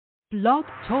Blog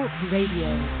Talk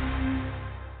Radio.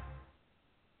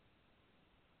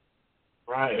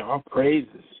 Right, all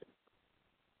praises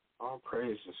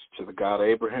to the God of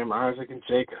Abraham, Isaac, and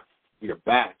Jacob. We are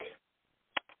back.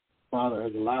 Father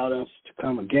has allowed us to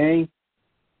come again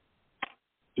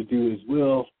to do His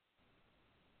will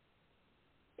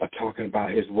by talking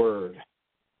about His word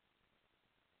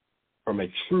from a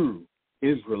true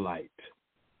Israelite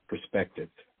perspective.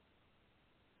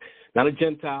 Not a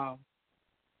Gentile,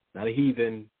 not a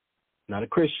heathen, not a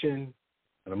Christian,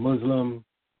 not a Muslim,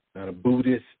 not a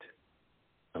Buddhist,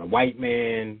 not a white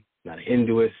man, not a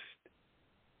Hinduist,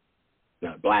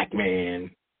 not a black man,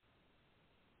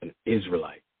 an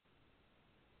Israelite.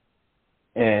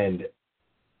 And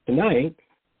tonight,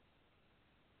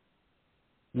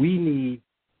 we need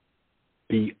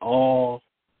to be all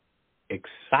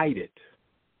excited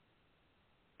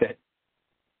that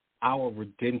our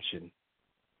redemption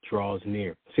draws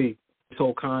near. See, this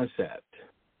whole concept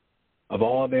of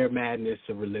all their madness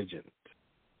of religion,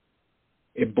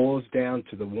 it boils down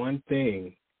to the one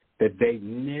thing that they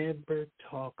never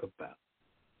talk about,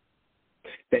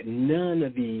 that none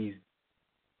of these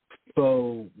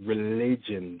faux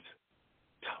religions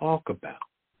talk about.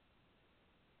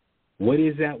 What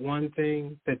is that one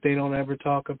thing that they don't ever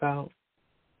talk about?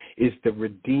 It's the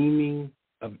redeeming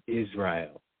of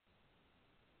Israel.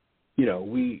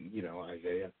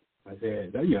 Isaiah,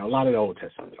 a lot of the Old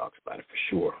Testament talks about it for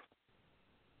sure.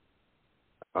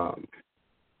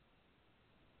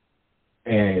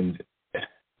 And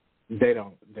they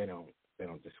don't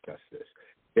discuss this.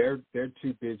 They're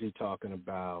too busy talking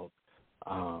about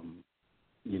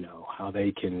how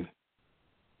they can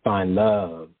find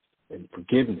love and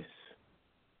forgiveness,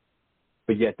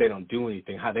 but yet they don't do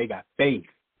anything. How they got faith,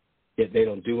 yet they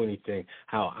don't do anything.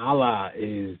 How Allah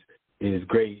is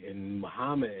great and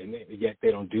Muhammad, and yet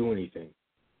they don't do anything.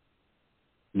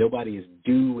 Nobody is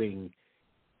doing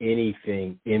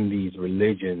anything in these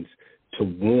religions to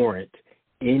warrant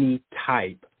any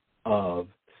type of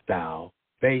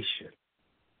salvation.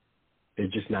 They're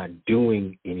just not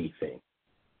doing anything.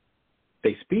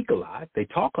 They speak a lot, they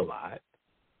talk a lot,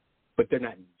 but they're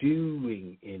not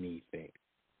doing anything.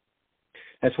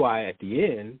 That's why at the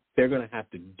end, they're going to have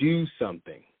to do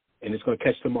something, and it's going to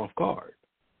catch them off guard.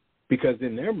 Because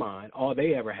in their mind, all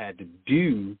they ever had to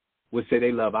do was say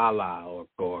they love Allah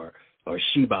or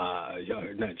Shiva,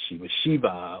 or not Shiva,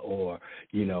 Shiva, or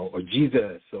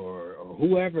Jesus, or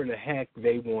whoever the heck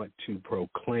they want to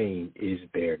proclaim is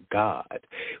their God.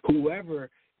 Whatever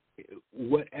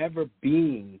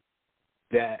being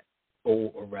that,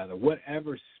 or rather,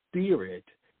 whatever spirit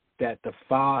that the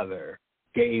Father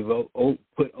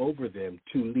put over them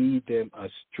to lead them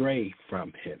astray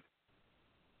from Him.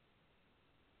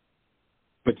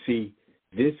 But see,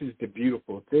 this is the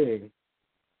beautiful thing.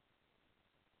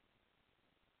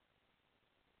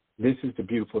 This is the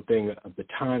beautiful thing of the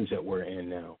times that we're in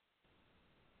now.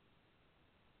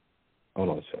 Hold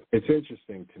on a second. It's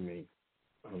interesting to me.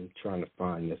 I'm trying to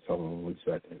find this. Hold on one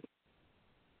second.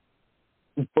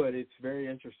 But it's very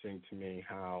interesting to me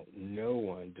how no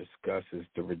one discusses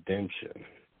the redemption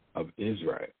of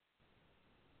Israel.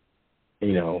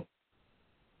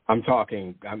 I'm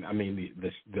talking,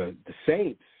 the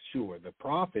saints, sure, the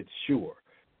prophets, sure,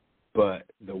 but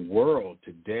the world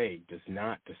today does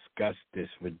not discuss this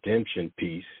redemption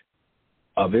piece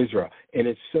of Israel. And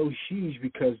it's so huge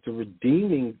because the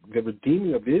redeeming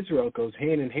of Israel goes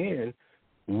hand in hand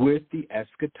with the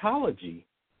eschatology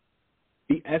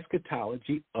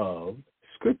of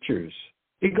scriptures.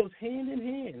 It goes hand in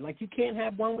hand, like you can't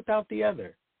have one without the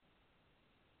other.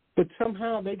 But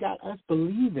somehow they got us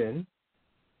believing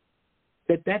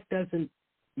that doesn't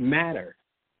matter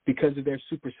because of their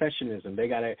supersessionism. They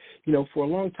got to, for a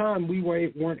long time we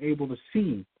weren't able to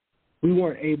see. We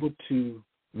weren't able to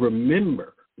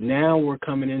remember. Now we're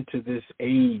coming into this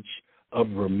age of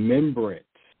remembrance.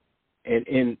 And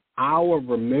in our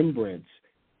remembrance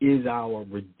is our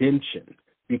redemption.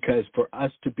 Because for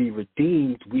us to be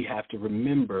redeemed, we have to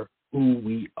remember who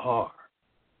we are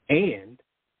and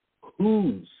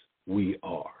whose we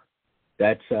are.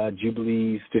 That's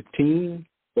Jubilees 15,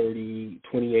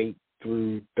 28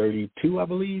 through 32, I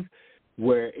believe,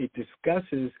 where it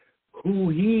discusses who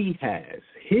He has,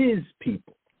 His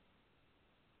people.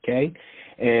 Okay?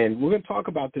 And we're going to talk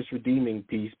about this redeeming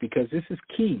piece because this is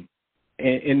key.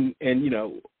 And you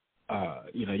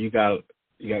got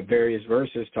various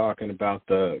verses talking about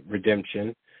the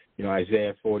redemption.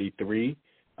 Isaiah 43,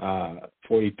 1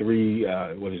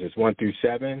 through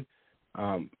 7.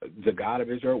 The God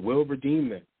of Israel will redeem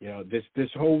them. This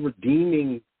whole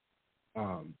redeeming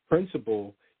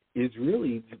principle is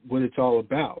really what it's all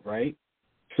about, right?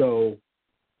 So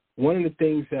one of the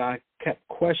things that I kept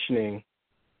questioning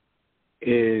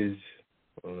is,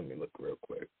 well, let me look real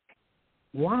quick.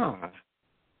 Why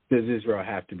does Israel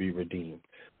have to be redeemed?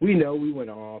 We know we went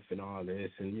off and all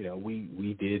this, and,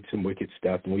 we did some wicked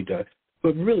stuff, and we done.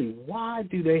 But really, why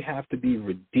do they have to be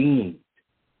redeemed?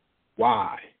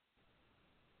 Why?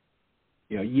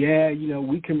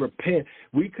 We can repent.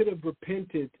 We could have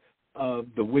repented of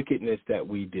the wickedness that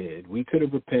we did. We could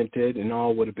have repented, and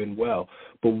all would have been well.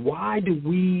 But why did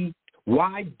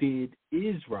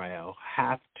Israel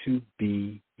have to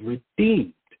be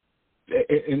redeemed?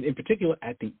 In particular,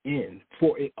 at the end,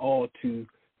 for it all to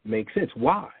make sense.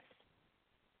 Why?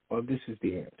 Well, this is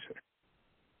the answer.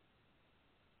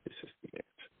 This is the answer.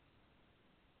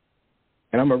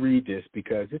 And I'm going to read this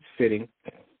because it's fitting,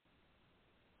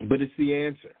 but it's the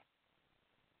answer.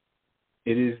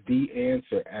 It is the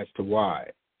answer as to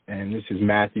why. And this is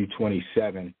Matthew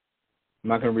 27. I'm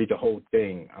not going to read the whole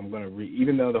thing. I'm going to read,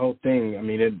 even though the whole thing,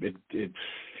 the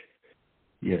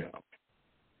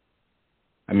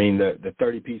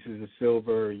 30 pieces of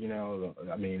silver,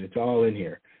 it's all in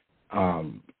here.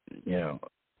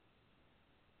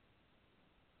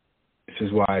 This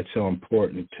is why it's so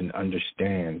important to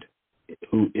understand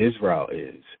who Israel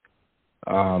is.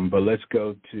 But let's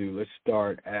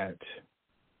start at,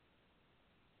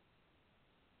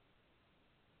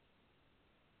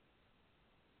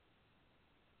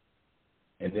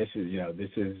 and this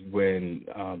is when,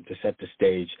 to set the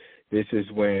stage, this is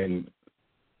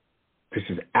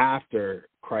after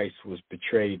Christ was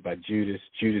betrayed by Judas.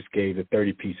 Judas gave the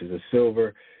 30 pieces of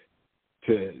silver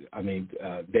they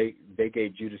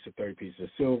gave Judas the 30 pieces of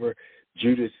silver.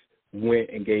 Judas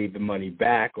went and gave the money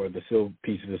back, or the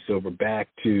pieces of silver back,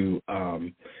 to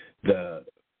the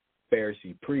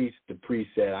Pharisee priest. The priest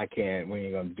said, we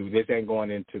ain't going to do this. Ain't going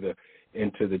into the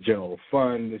general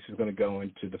fund. This is going to go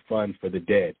into the fund for the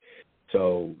dead.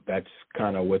 So that's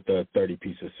kind of what the 30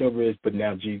 pieces of silver is. But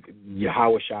now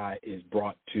Yahushua is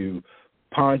brought to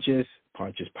Pontius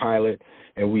Pilate,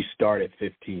 and we start at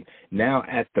 15. Now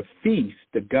at the feast,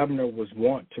 the governor was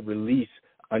wont to release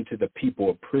unto the people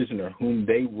a prisoner whom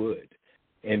they would,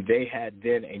 and they had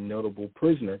then a notable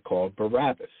prisoner called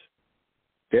Barabbas.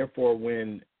 Therefore,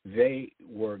 when they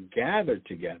were gathered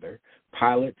together,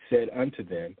 Pilate said unto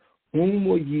them, Whom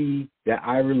will ye that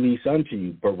I release unto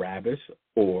you, Barabbas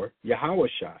or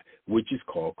Yahushua, which is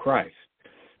called Christ?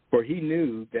 For he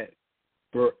knew that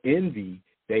for envy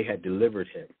they had delivered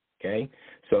him. Okay,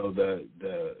 so the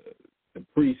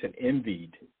priests had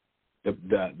envied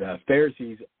the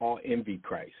Pharisees, all envied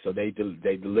Christ, so they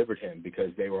delivered him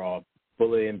because they were all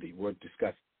full of envy. We'll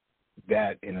discuss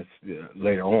that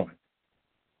later on.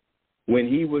 When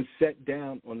he was set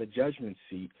down on the judgment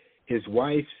seat, his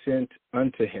wife sent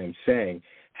unto him, saying,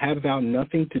 Have thou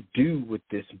nothing to do with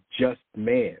this just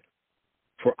man?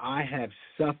 For I have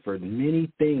suffered many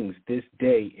things this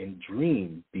day in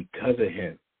dream because of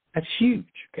him. That's huge,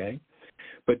 okay?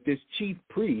 But the chief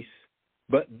priests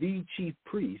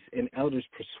and elders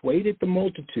persuaded the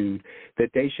multitude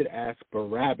that they should ask for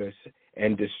Barabbas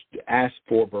and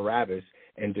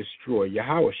destroy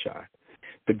Yahushua.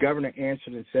 The governor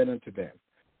answered and said unto them,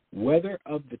 Whether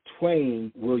of the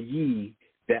twain will ye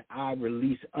that I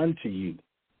release unto you?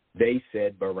 They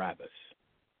said, Barabbas.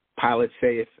 Pilate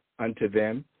saith unto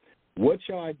them, What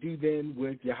shall I do then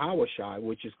with Yahushua,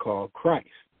 which is called Christ?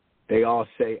 They all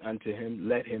say unto him,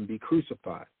 Let him be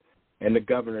crucified. And the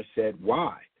governor said,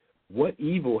 Why? What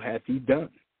evil hath he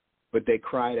done? But they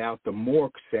cried out the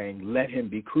more, saying, Let him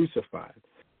be crucified.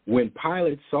 When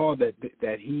Pilate saw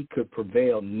that he could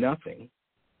prevail nothing,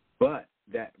 but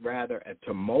that rather a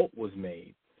tumult was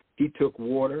made, he took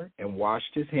water and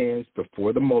washed his hands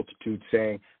before the multitude,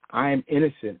 saying, I am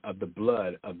innocent of the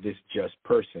blood of this just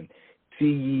person. See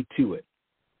ye to it.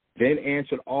 Then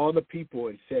answered all the people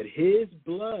and said, His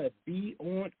blood be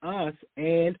on us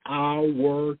and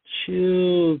our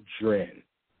children.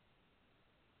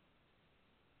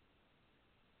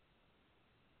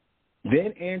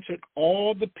 Then answered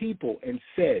all the people and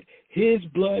said, His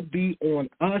blood be on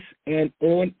us and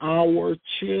on our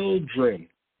children.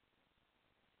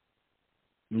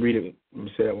 Read it. Let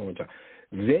me say that one more time.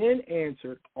 Then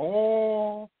answered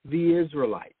all the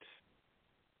Israelites,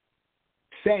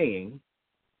 saying,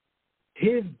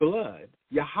 His blood,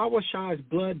 Yahushua's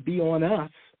blood, be on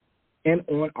us and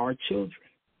on our children.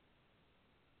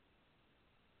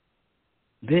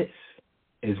 This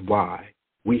is why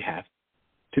we have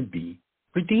to be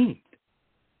redeemed.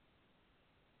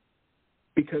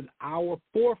 Because our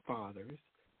forefathers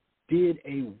did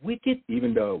a wicked,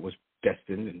 even though it was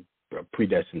destined and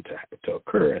predestined to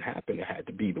occur, it happened, it had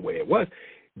to be the way it was,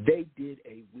 they did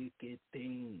a wicked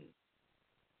thing.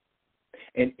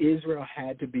 And Israel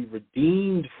had to be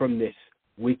redeemed from this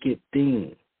wicked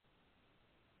thing.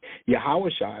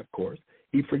 Yahushua, of course,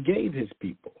 he forgave his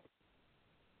people.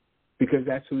 Because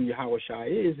that's who Yahushua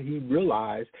is. He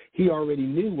realized he already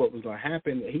knew what was going to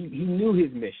happen. He knew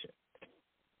his mission.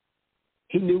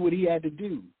 He knew what he had to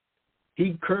do.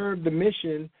 He curved the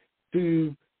mission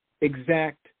to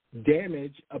exact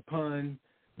damage upon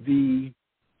the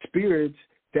spirits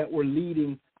that were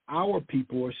leading our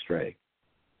people astray.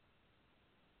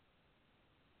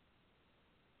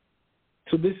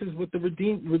 So this is what the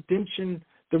redemption,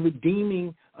 the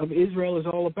redeeming of Israel is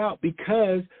all about,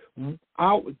 because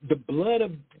the blood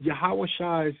of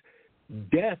Yahushua's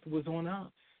death was on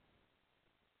us.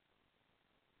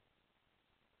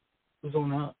 It was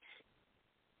on us.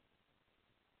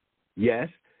 Yes,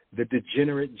 the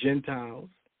degenerate Gentiles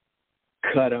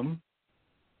cut them,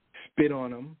 spit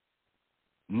on them,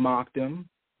 mocked them,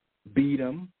 beat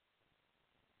them.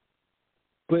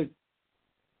 But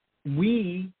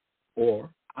we, or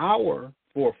our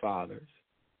forefathers,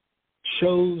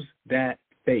 chose that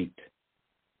fate.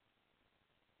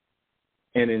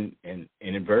 And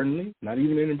inadvertently, not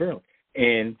even inadvertently,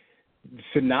 and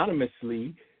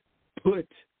synonymously put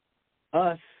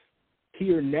us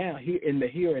here in the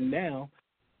here and now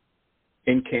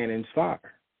in Canaan's fire.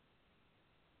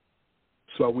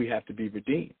 That's why we have to be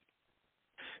redeemed.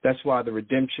 That's why the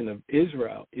redemption of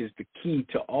Israel is the key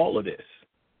to all of this.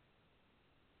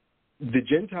 The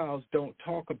Gentiles don't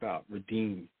talk about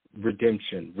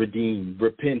redemption,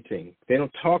 repenting. They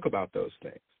don't talk about those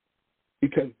things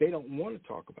because they don't want to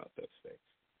talk about those things.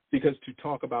 Because to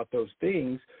talk about those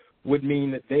things would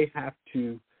mean that they have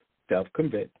to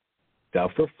self-convict,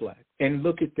 self-reflect, and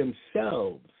look at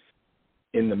themselves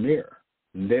in the mirror.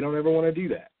 They don't ever want to do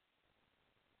that.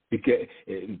 Because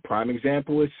prime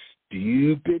example is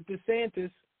stupid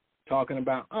DeSantis talking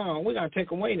about, we're going to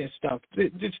take away this stuff.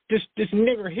 This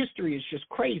nigger history is just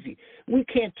crazy. We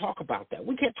can't talk about that.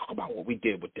 We can't talk about what we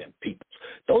did with them peoples.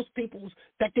 Those peoples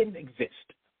that didn't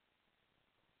exist.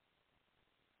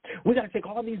 We got to take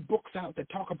all these books out that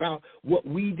talk about what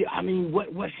we did. I mean,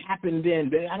 what happened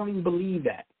then. I don't even believe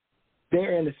that.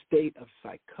 They're in a state of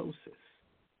psychosis,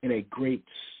 in a great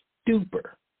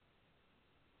stupor.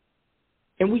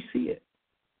 And we see it.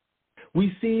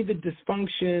 We see the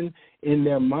dysfunction in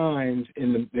their minds,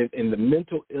 in the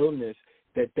mental illness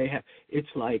that they have. It's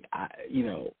like, I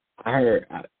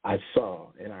saw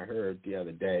and I heard the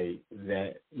other day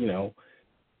that,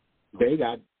 they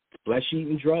got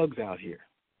flesh-eating drugs out here.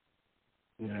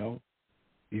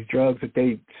 These drugs that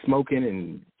they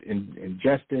smoking and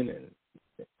ingesting and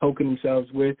poking themselves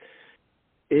with,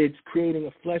 it's creating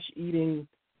a flesh-eating,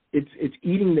 it's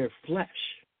eating their flesh.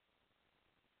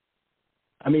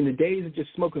 I mean, the days of just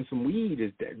smoking some weed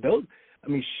is there.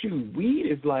 Weed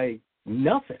is like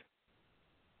nothing.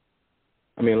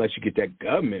 I mean, unless you get that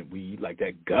government weed, like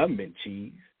that government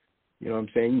cheese. You know what I'm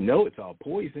saying? It's all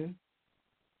poison.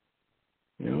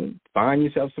 Find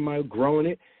yourself somebody growing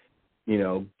it.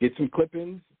 Get some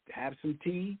clippings, have some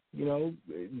tea.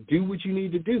 Do what you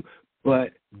need to do.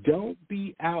 But don't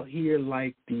be out here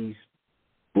like these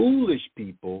foolish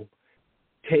people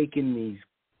taking these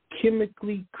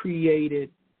chemically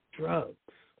created drugs.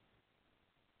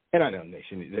 And I know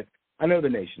the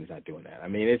nation's not doing that. I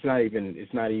mean, it's not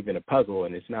even a puzzle,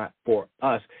 and it's not for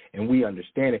us, and we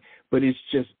understand it. But it's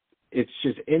just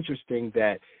interesting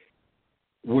that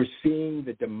we're seeing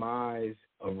the demise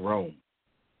of Rome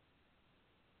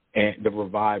and the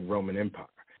revived Roman Empire.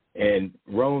 And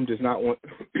Rome does not want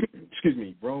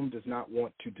Rome does not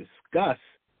want to discuss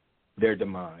their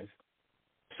demise,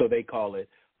 so they call it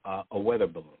a weather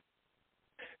balloon.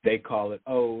 They call it, it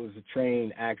was a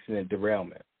train accident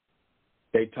derailment.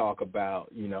 They talk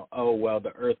about,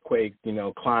 the earthquake,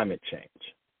 climate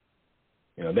change.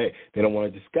 They don't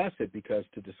want to discuss it because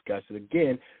to discuss it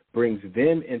again brings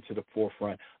them into the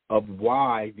forefront of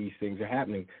why these things are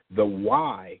happening. The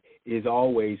why is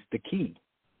always the key.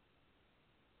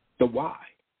 The why.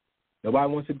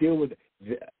 Nobody wants to deal with it.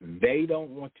 They don't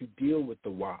want to deal with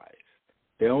the whys.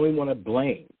 They only want to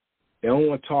blame. They don't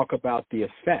want to talk about the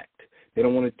effect. They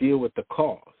don't want to deal with the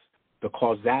cause, the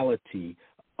causality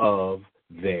of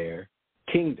their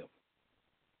kingdom.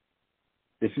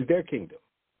 This is their kingdom.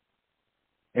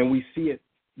 And we see it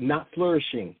not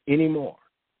flourishing anymore.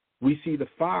 We see the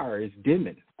fire is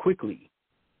dimming quickly.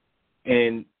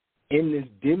 And in this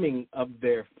dimming of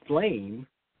their flame,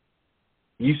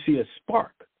 you see a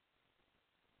spark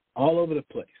all over the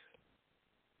place.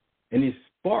 And this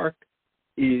spark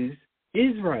is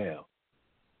Israel.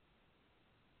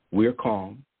 We're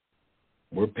calm.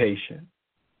 We're patient.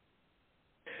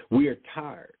 We are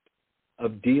tired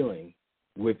of dealing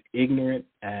with ignorant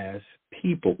as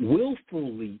people,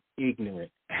 willfully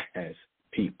ignorant as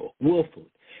people, willfully.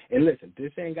 And listen,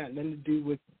 this ain't got nothing to do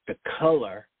with the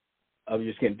color of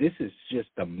your skin. This is just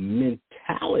the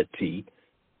mentality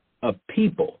of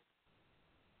people.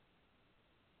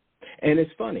 And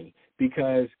it's funny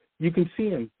because you can see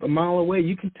them a mile away.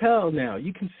 You can tell now.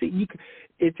 You can see.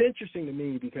 It's interesting to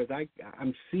me because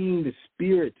I'm seeing the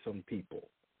spirits on people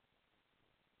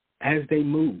as they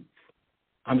move.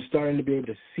 I'm starting to be able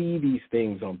to see these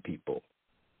things on people.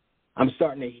 I'm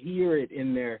starting to hear it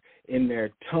in their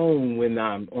tone when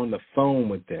I'm on the phone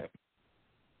with them.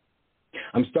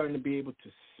 I'm starting to be able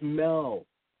to smell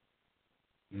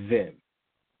them.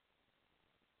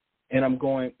 And I'm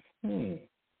going,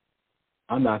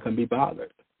 I'm not going to be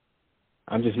bothered.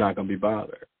 I'm just not going to be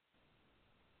bothered.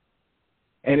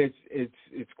 And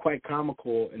it's quite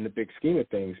comical in the big scheme of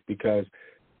things, because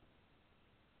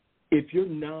if you're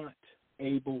not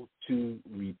able to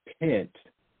repent,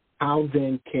 how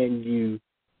then can you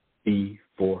be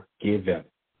forgiven?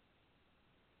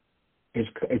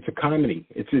 It's a comedy.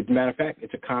 As a matter of fact,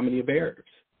 it's a comedy of errors.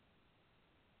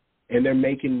 And they're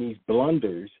making these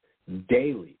blunders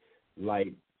daily,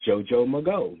 like Jojo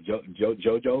Magoo.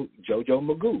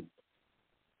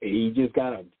 He just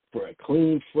got a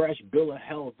clean, fresh bill of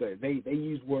health. They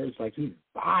use words like he's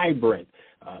vibrant,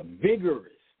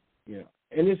 vigorous,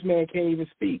 and this man can't even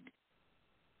speak.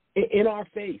 In our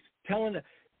face, telling us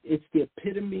it's the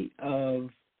epitome of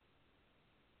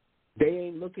they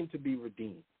ain't looking to be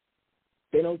redeemed.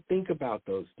 They don't think about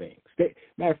those things.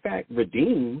 Matter of fact,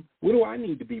 redeem, what do I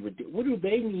need to be redeemed? What do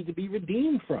they need to be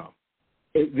redeemed from?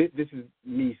 This is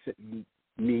me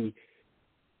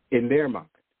in their mind.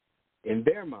 In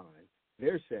their mind,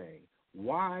 they're saying,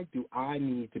 why do I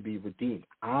need to be redeemed?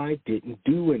 I didn't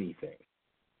do anything.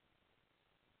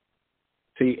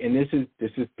 See, and this is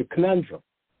the conundrum.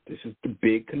 This is the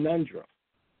big conundrum.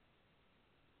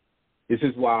 This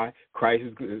is why Christ,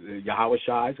 Yahweh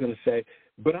Shai, is going to say,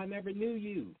 but I never knew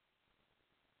you.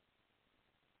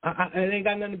 It ain't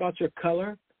got nothing about your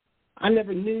color. I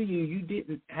never knew you. You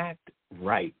didn't act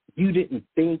right. You didn't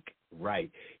think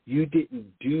right. You didn't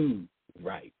do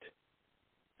right.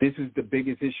 This is the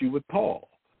biggest issue with Paul.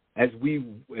 As we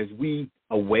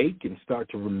awake and start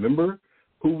to remember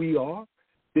who we are,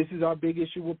 this is our big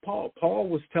issue with Paul. Paul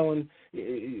was telling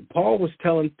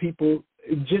people,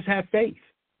 just have faith.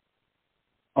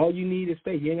 All you need is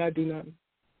faith. You ain't got to do nothing.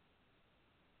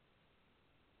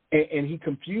 And he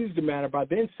confused the matter by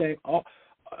then saying,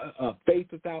 faith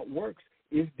without works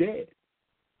is dead.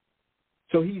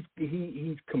 So he's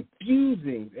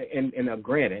confusing, and now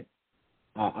granted,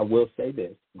 I will say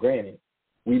this, granted,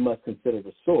 we must consider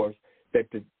the source that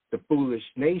the foolish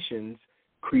nations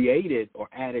created or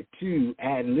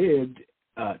ad-libbed,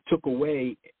 took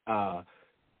away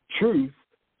truth.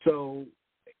 So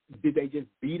did they just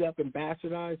beat up and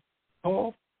bastardize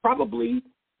Paul? Probably.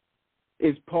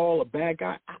 Is Paul a bad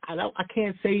guy? I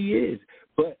can't say he is.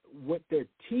 But what they're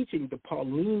teaching, the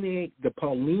Paulina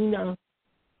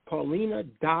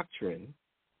doctrine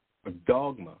or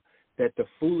dogma that the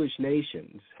foolish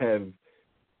nations have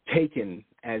taken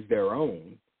as their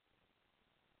own,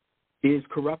 is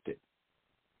corrupted.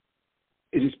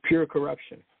 It is pure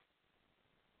corruption.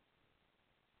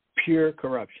 Pure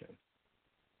corruption.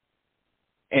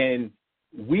 And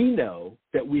we know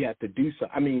that we have to do so.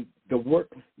 I mean, the work.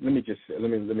 Let me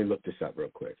look this up real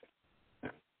quick,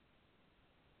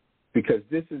 because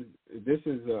this is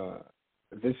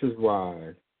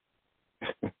why.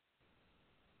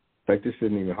 Like, this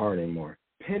isn't even hard anymore.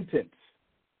 Repentance.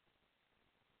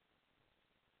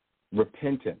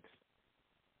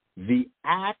 The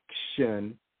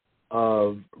action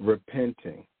of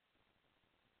repenting.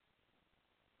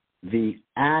 The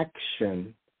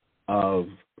action of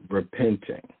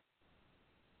repenting.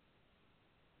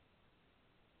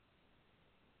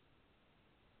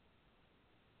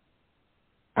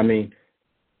 I mean,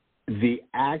 the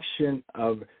action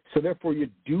of, so therefore you're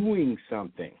doing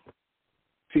something.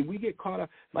 See, we get caught up,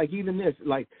 like even this,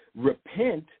 like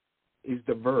repent is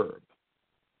the verb.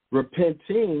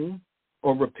 Repenting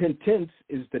or repentance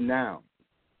is the noun,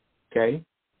 okay?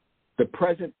 The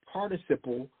present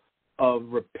participle of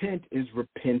repent is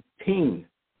repenting,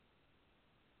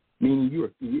 meaning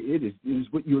it is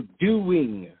what you're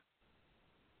doing.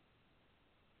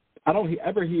 I don't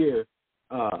ever hear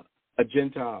a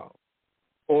Gentile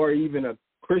or even a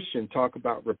Christian talk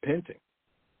about repenting.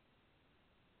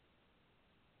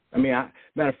 I mean,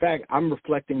 matter of fact, I'm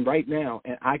reflecting right now,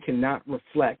 and I cannot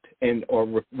reflect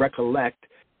or recollect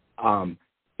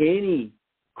any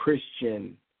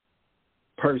Christian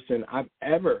person I've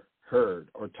ever heard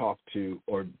or talked to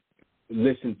or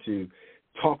listened to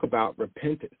talk about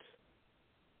repentance.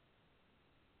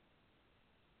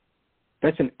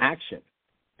 That's an action.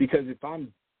 Because if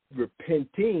I'm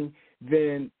repenting,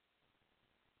 then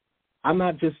I'm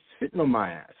not just sitting on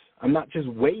my ass. I'm not just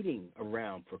waiting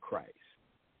around for Christ.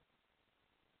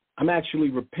 I'm actually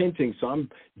repenting, so I'm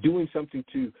doing something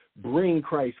to bring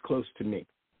Christ close to me,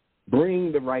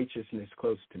 bring the righteousness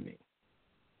close to me.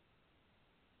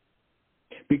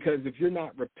 Because if you're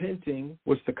not repenting,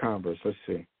 what's the converse? Let's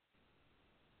see.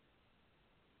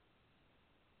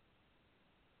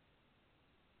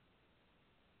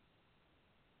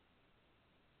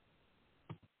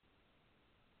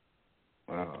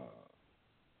 Oh,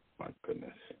 my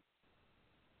goodness.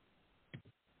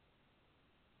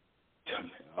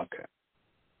 Okay.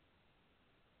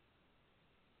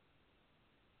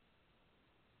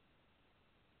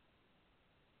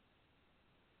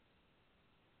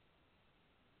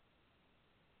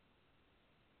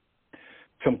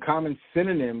 Some common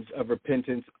synonyms of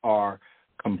repentance are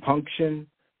compunction,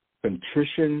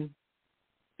 contrition,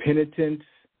 penitence,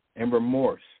 and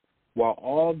remorse. While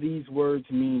all these words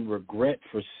mean regret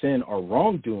for sin or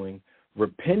wrongdoing,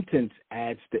 repentance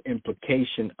adds the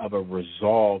implication of a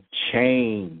resolved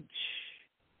change.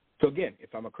 So again,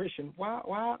 if I'm a Christian,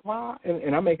 why,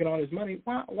 and I'm making all this money,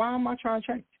 why am I trying to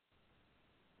change?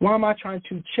 Why am I trying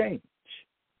to change?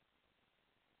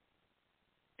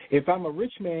 If I'm a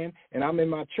rich man and I'm in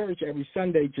my church every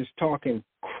Sunday just talking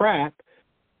crap,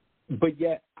 but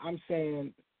yet I'm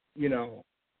saying,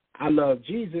 I love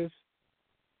Jesus,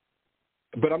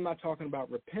 but I'm not talking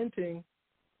about repenting,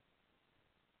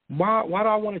 why do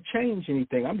I want to change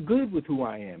anything? I'm good with who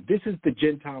I am. This is the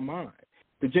Gentile mind.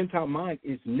 The Gentile mind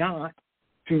is not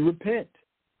to repent.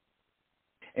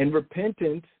 And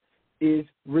repentance is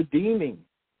redeeming.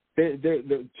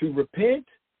 To repent,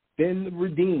 then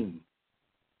redeem.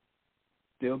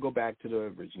 Still go back to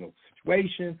the original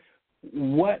situation.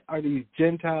 What are these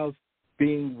Gentiles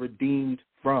being redeemed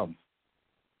from?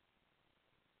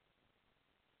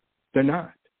 They're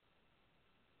not.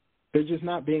 They're just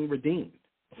not being redeemed.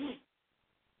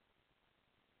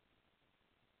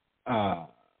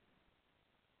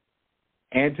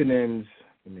 Antonyms,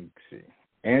 let me see.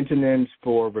 Antonyms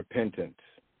for repentance.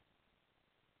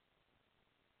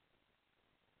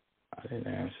 I didn't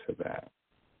answer that.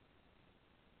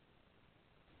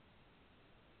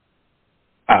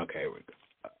 Okay, we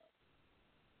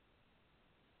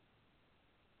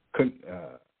go.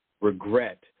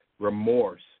 Regret,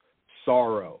 remorse,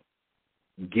 sorrow,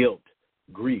 guilt,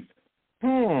 grief.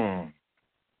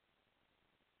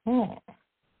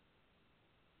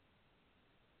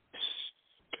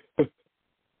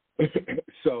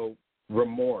 So,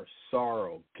 remorse,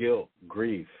 sorrow, guilt,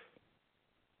 grief.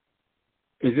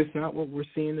 Is this not what we're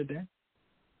seeing today?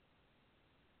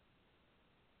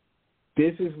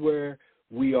 This is where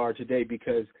we are today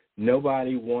because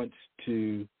nobody wants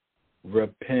to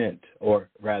repent, or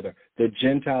rather, the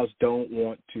Gentiles don't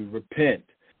want to repent.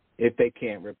 If they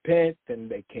can't repent, then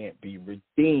they can't be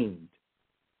redeemed.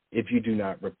 If you do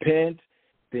not repent,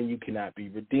 then you cannot be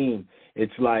redeemed.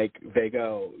 It's like they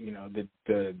go,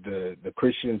 the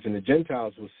Christians and the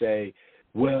Gentiles will say,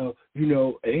 well,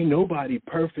 ain't nobody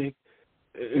perfect.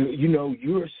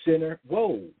 You're a sinner.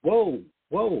 Whoa.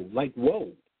 Like,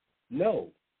 whoa. No.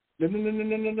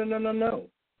 No.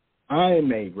 I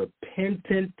am a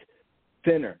repentant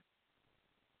sinner.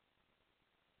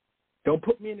 Don't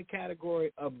put me in the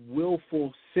category of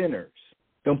willful sinners.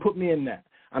 Don't put me in that.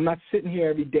 I'm not sitting here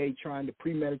every day trying to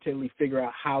premeditatedly figure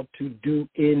out how to do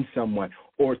in someone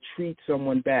or treat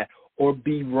someone bad or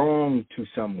be wrong to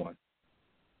someone.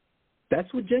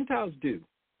 That's what Gentiles do.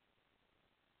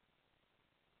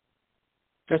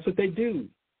 That's what they do.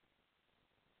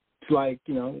 It's like,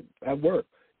 at work,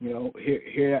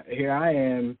 here I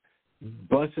am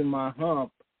busting my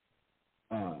hump,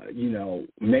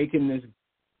 making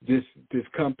this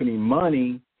company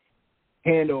money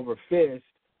hand over fist,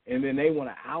 and then they want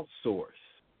to outsource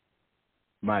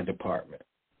my department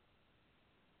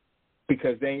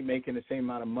because they ain't making the same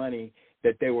amount of money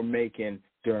that they were making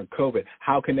during COVID.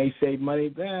 How can they save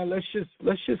money? Let's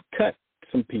just cut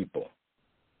some people,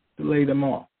 lay them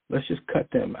off. Let's just cut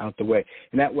them out the way.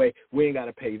 And that way we ain't got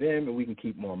to pay them and we can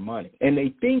keep more money. And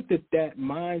they think that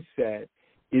mindset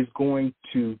is going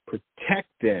to protect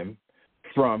them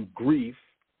from grief,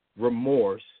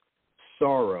 remorse,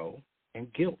 sorrow,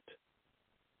 and guilt.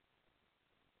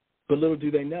 But little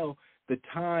do they know, the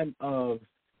time of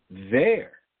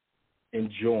their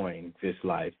enjoying this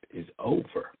life is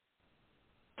over.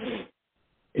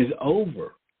 Is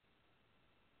over.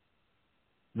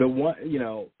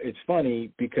 It's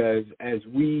funny because as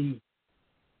we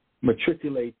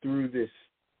matriculate through this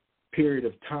period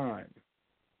of time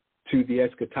to the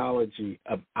eschatology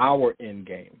of our end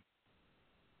game,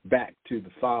 back to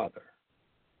the Father,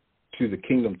 to the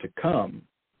kingdom to come,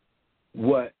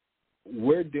 what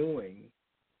we're doing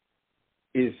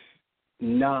is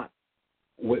not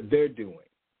what they're doing.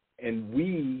 And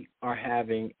we are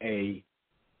having a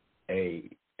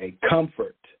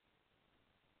comfort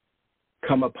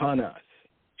come upon us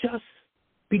just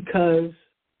because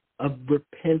of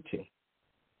repenting.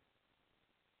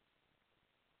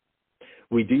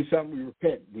 We do something, we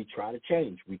repent, we try to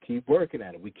change, we keep working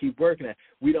at it,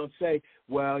 We don't say,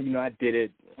 well, I did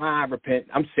it, I repent,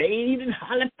 I'm saved and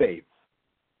highly favored.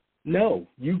 No,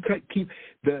 you keep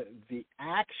the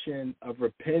action of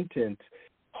repentance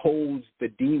holds the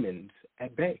demons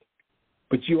at bay.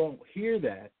 But you won't hear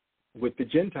that with the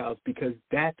Gentiles because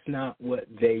that's not what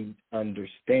they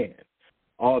understand.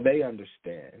 All they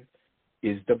understand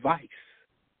is the vice.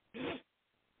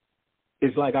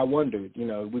 It's like I wondered,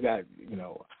 we got,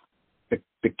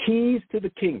 the keys to the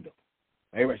kingdom.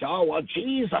 Everybody says, oh, well,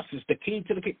 Jesus is the key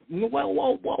to the kingdom.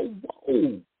 Whoa.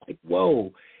 Like,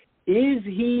 whoa. Is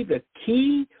he the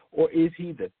key or is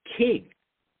he the king?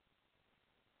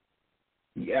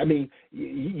 I mean,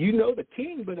 you know the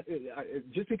king, but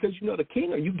just because you know the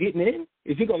king, are you getting in?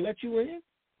 Is he going to let you in?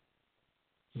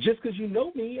 Just because you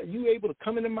know me, are you able to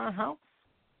come into my house?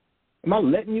 Am I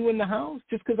letting you in the house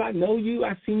just because I know you?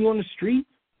 I've seen you on the street?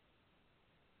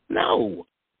 No.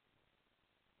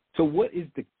 So what is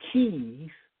the keys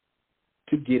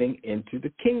to getting into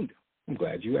the kingdom? I'm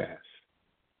glad you asked.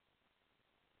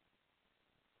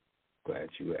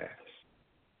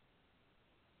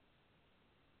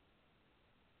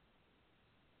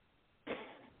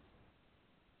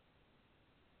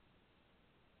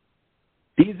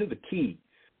 These are the keys.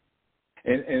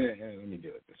 And let me do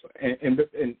it this way.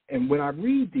 And when I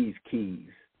read these keys,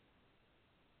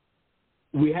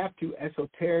 we have to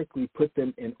esoterically put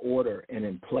them in order and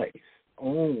in place.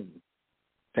 Own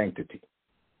sanctity.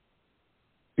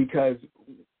 Because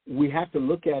we have to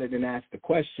look at it and ask the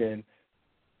question,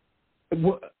 if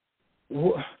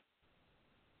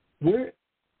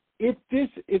this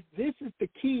is the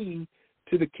key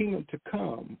to the kingdom to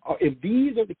come, or if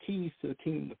these are the keys to the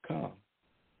kingdom to come,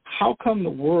 how come the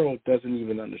world doesn't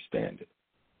even understand it?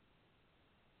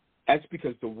 That's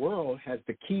because the world has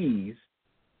the keys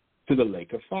to the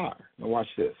lake of fire. Now watch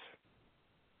this.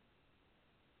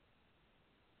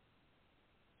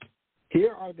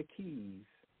 Here are the keys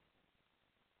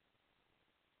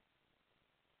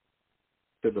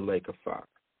to the lake of fire.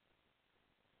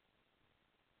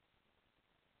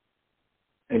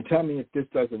 And tell me if this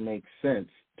doesn't make sense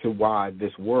to why the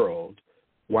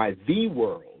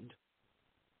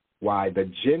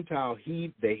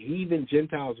heathen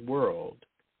Gentiles world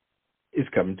is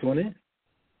coming to an end.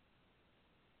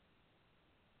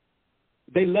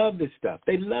 They love this stuff.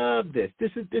 They love this.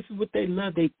 This is what they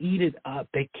love. They eat it up.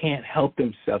 They can't help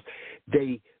themselves.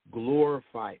 They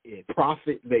glorify it.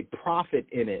 They profit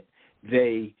in it.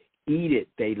 They eat it.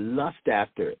 They lust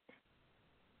after it.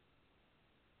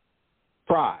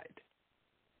 Pride,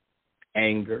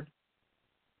 anger,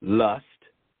 lust,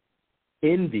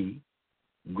 envy,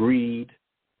 greed,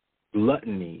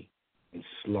 gluttony, and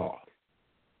sloth.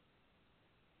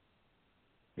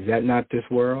 Is that not this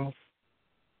world?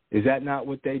 Is that not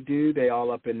what they do? They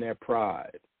all up in their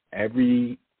pride.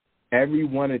 Every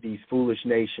one of these foolish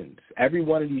nations, every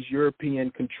one of these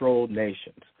European-controlled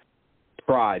nations,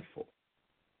 prideful.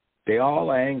 They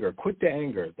all anger. Quit the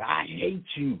anger. I hate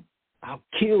you. I'll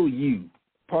kill you.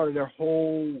 Part of their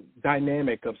whole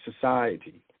dynamic of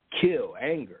society. Kill,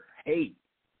 anger, hate.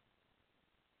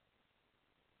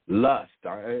 Lust.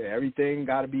 Everything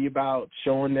got to be about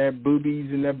showing their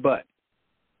boobies and their butt.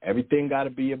 Everything got to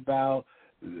be about,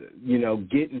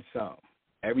 getting some.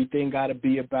 Everything got to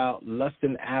be about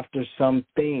lusting after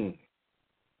something.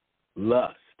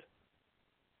 Lust.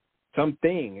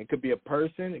 Something. It could be a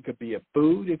person. It could be a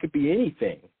food. It could be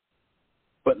anything.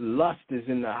 But lust is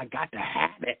in the, I got to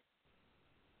have it.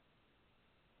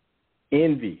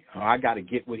 Envy. Oh, I got to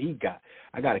get what he got.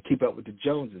 I got to keep up with the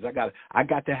Joneses. I got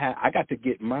to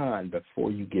get mine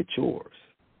before you get yours.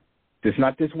 This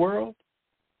not this world.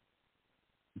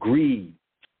 Greed.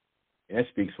 That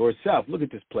speaks for itself. Look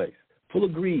at this place, full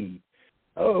of greed.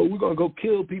 Oh, we're gonna go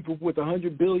kill people with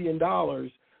 $100 billion,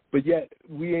 but yet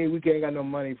we ain't got no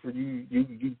money for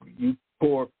you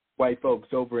poor white folks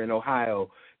over in Ohio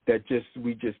that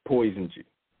we just poisoned you.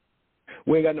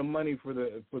 We ain't got no money for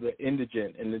the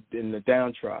indigent and the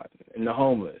downtrodden and the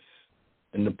homeless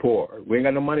and the poor. We ain't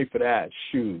got no money for that.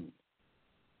 Shoot.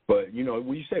 But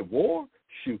when you say war,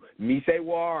 shoot. Me say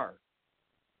war.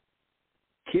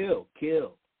 Kill.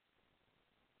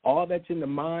 all that's in the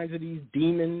minds of these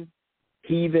demon,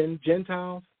 heathen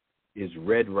Gentiles is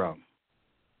red rum.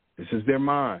 This is their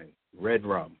mind, red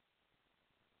rum.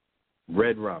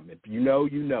 Red rum. If you know,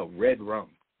 you know, red rum.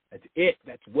 That's it.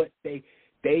 That's what they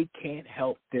can't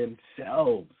help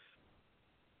themselves.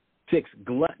 6,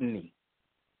 gluttony.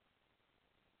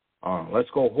 Let's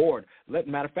go hoard.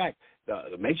 Matter of fact,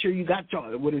 make sure you got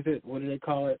your, what is it? What do they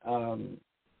call it?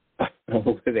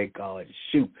 What do they call it?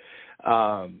 Shoot.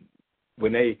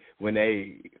 When they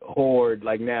hoard,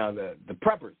 like now, the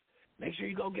preppers, make sure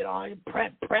you go get all your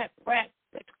prep.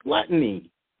 That's gluttony.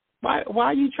 Why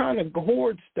are you trying to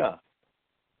hoard stuff?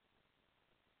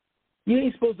 You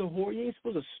ain't supposed to hoard. You ain't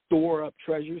supposed to store up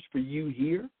treasures for you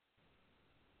here.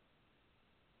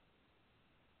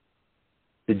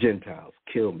 The Gentiles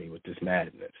kill me with this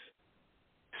madness.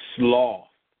 Sloth,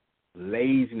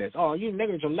 laziness. Oh, you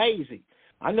niggas are lazy.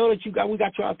 I know that we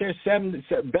got you out there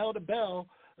bell to bell,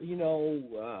 you know,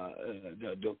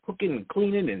 the cooking and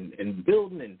cleaning and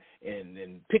building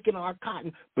and picking our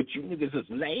cotton, but you niggas is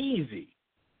lazy.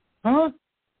 Huh?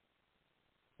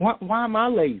 Why am I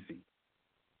lazy?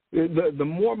 The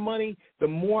more money, the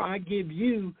more I give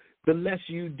you, the less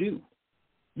you do.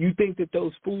 You think that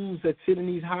those fools that sit in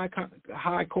these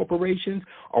high corporations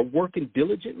are working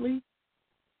diligently?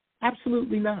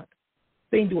 Absolutely not.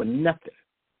 They ain't doing nothing.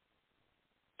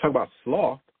 Talk about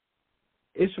sloth.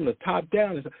 It's from the top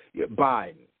down. It's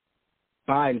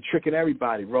Biden tricking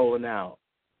everybody, rolling out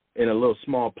in a little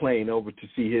small plane over to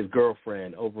see his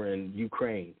girlfriend over in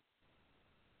Ukraine.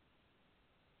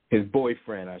 His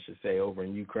boyfriend, I should say, over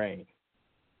in Ukraine.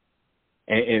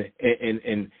 And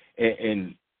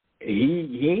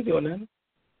he ain't doing nothing.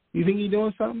 You think he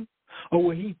doing something? Oh,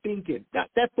 well, he thinking. That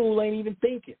fool ain't even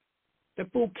thinking. That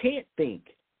fool can't think.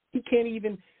 He can't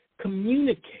even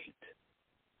communicate.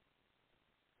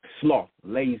 Sloth,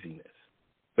 laziness.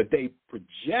 But they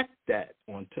project that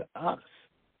onto us.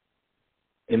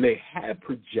 And they have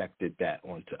projected that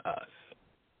onto us.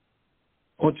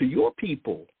 Onto your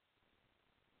people.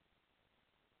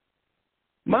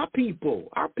 My people,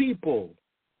 our people.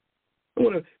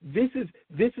 This is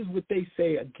what they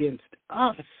say against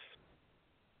us.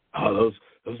 Oh,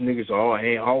 those niggas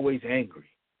are always angry.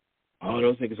 Oh,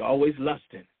 those niggas always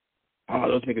lusting. Oh,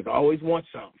 those niggas always want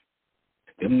something.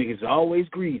 Them niggas always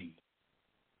greedy.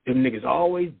 Them niggas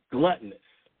always gluttonous,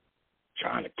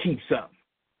 trying to keep something.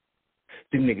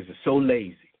 Them niggas are so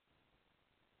lazy.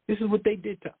 This is what they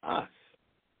did to us.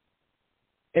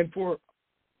 And for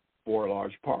a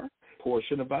large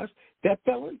portion of us, that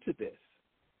fell into this.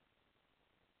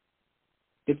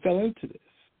 It fell into this.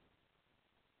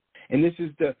 And this is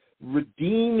the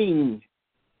redeeming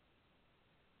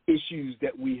issues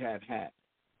that we have had,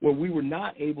 where we were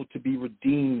not able to be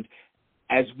redeemed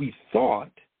as we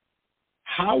thought,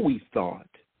 how we thought,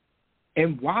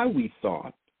 and why we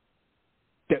thought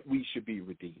that we should be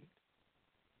redeemed.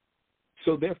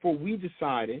 So therefore, we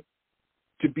decided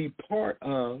to be part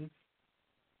of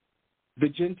the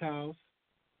Gentiles'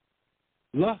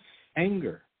 lust,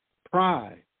 anger,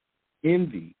 pride,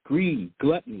 envy, greed,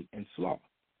 gluttony, and sloth.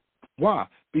 Why?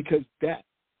 Because that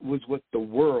was what the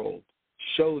world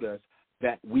showed us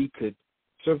that we could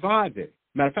survive in.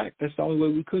 Matter of fact, that's the only way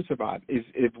we could survive, is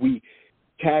if we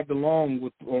tagged along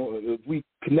with, or if we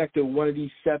connected with one of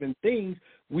these 7 things,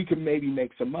 we could maybe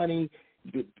make some money,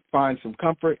 find some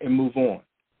comfort, and move on.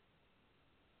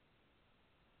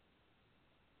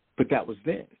 But that was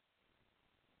then.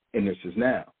 And this is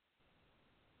now.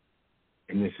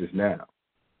 And this is now.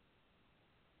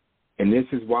 And this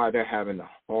is why they're having a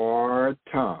hard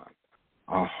time,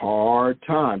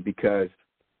 because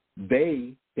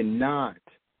they cannot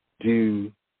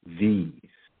do these.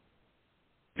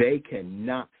 They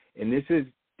cannot. And this is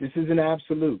an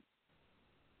absolute.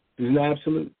 This is an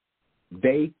absolute.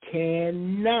 They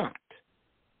cannot.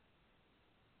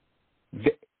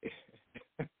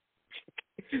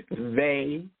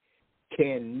 They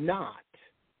cannot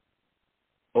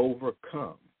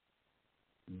overcome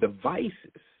the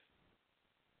vices,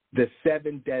 the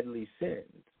 7 deadly sins,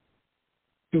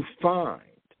 to find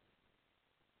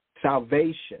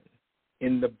salvation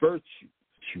in the virtues: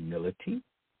 humility,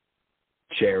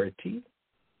 charity,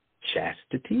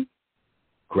 chastity,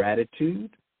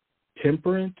 gratitude,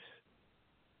 temperance,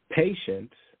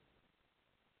 patience,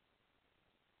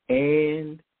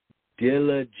 and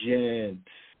diligence.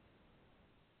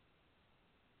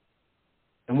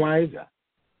 And why is that?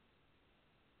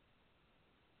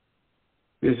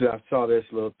 I saw this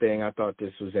little thing. I thought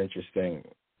this was interesting.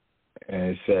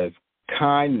 And it says,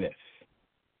 kindness.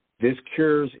 This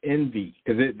cures envy,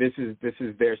 because this is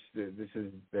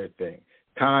their thing.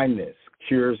 Kindness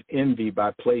cures envy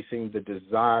by placing the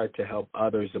desire to help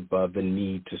others above the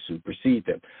need to supersede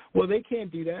them. Well, they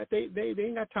can't do that. They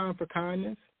ain't got time for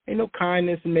kindness. Ain't no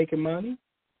kindness in making money.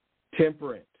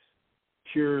 Temperance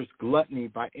cures gluttony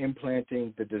by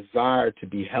implanting the desire to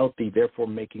be healthy, therefore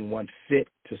making one fit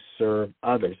to serve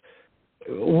others.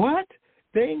 What?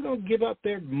 They ain't going to give up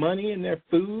their money and their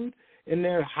food and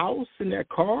their house and their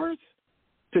cars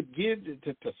to give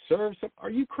to serve some? Are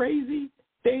you crazy?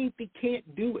 They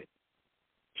can't do it.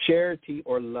 Charity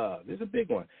or love is a big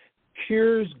one.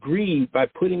 Cures greed by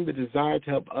putting the desire to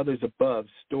help others above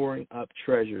storing up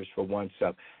treasures for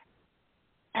oneself.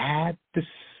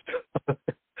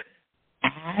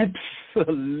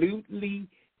 Absolutely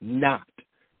not.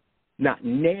 Not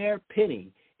near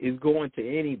penny is going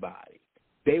to anybody.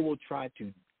 They will try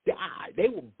to die. They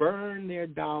will burn their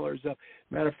dollars up.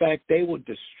 Matter of fact, they will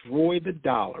destroy the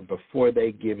dollar before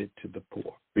they give it to the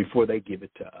poor, before they give it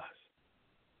to us.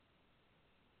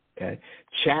 Okay?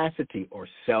 Chastity or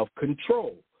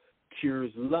self-control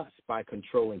cures lust by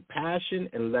controlling passion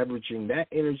and leveraging that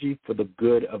energy for the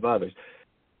good of others.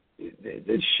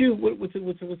 Shoot, what's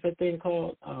that thing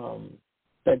called?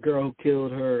 That girl who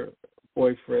killed her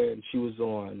boyfriend, she was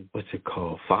on, what's it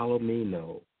called? Follow Me?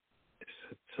 No. It's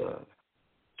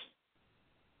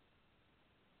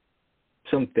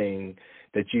something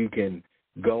that you can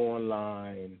go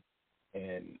online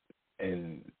and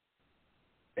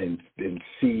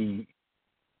see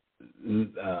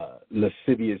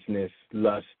lasciviousness,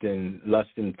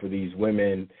 lusting for these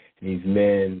women, these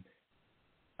men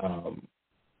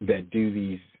that do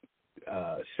these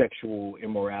sexual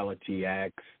immorality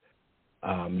acts.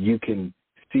 You can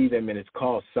see them, and it's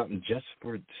called something just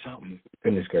for something.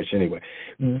 Goodness gracious. Anyway,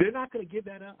 they're not going to give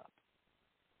that up.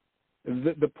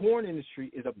 The porn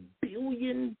industry is $1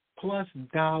 billion+ a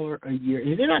year,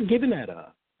 and they're not giving that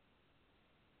up.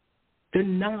 They're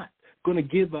not going to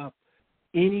give up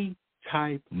any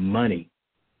type of money,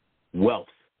 wealth.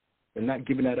 They're not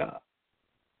giving that up.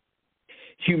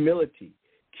 Humility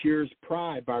cures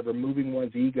pride by removing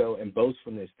one's ego and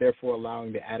boastfulness, therefore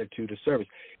allowing the attitude of service.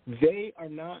 They are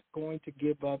not going to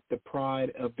give up the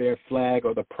pride of their flag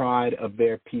or the pride of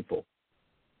their people.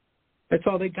 That's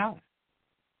all they got.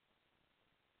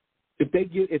 If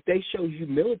they show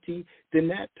humility, then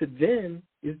that to them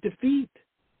is defeat.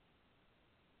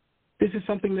 This is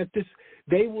something that the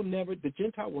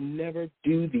Gentile will never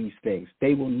do these things.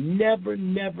 They will never,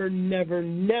 never, never,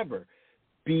 never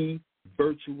be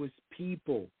virtuous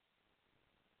people.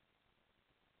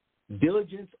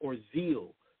 Diligence or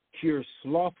zeal cures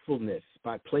slothfulness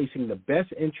by placing the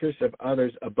best interests of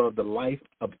others above the life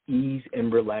of ease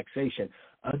and relaxation.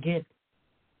 Again,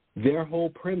 their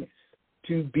whole premise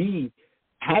to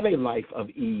have a life of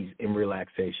ease and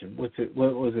relaxation. What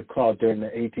was it called during the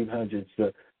 1800s?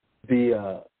 It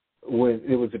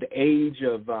was an age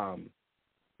of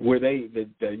where the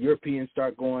Europeans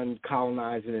start going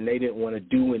colonizing, and they didn't want to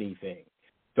do anything.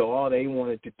 So all they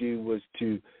wanted to do was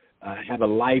to have a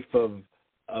life of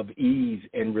ease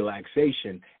and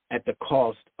relaxation at the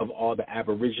cost of all the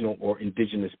Aboriginal or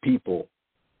indigenous people.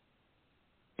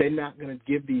 They're not going to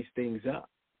give these things up.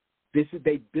 The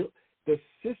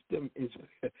system is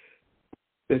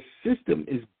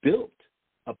built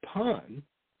upon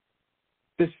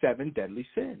the 7 deadly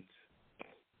sins.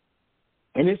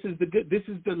 And this is the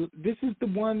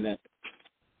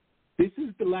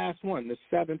last one, the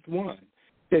 7th one,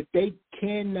 that they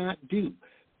cannot do.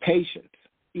 Patience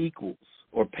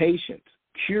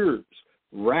cures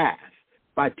wrath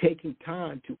by taking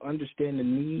time to understand the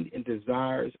need and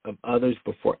desires of others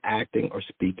before acting or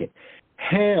speaking.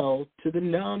 Hell to the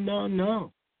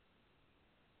no.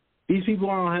 These people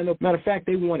don't have no. Matter of fact,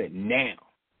 they want it now.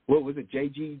 What was it,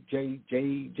 J.G.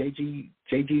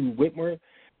 Whitmer?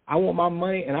 I want my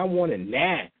money and I want it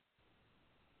now.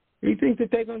 You think that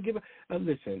they're gonna give it?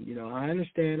 Listen, I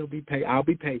understand. I'll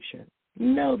be patient.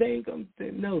 No, they ain't gonna.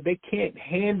 No, they can't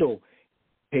handle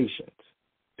patience.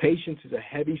 Patience is a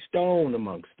heavy stone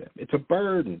amongst them. It's a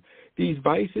burden. These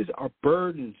vices are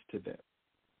burdens to them.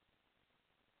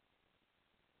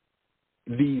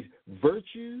 These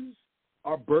virtues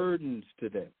are burdens to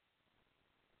them.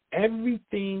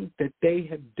 Everything that they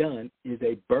have done is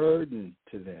a burden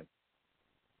to them.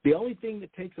 The only thing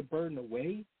that takes a burden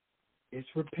away is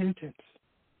repentance,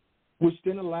 which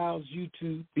then allows you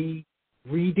to be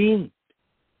redeemed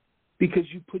because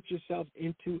you put yourself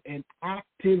into an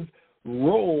active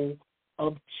role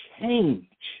of change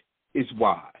is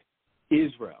why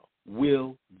Israel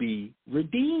will be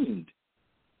redeemed.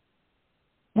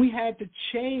 We had to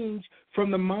change from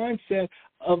the mindset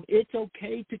of it's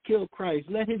okay to kill Christ.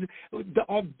 The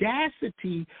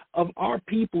audacity of our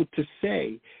people to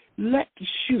say, let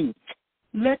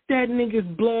that nigga's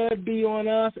blood be on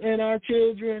us and our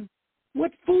children.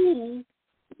 What fool?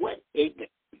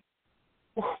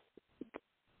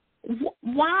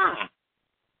 Why?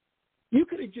 You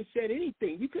could have just said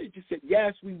anything. You could have just said,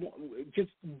 yes, we want,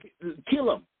 just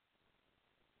kill him.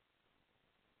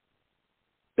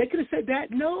 They could have said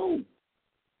that. No.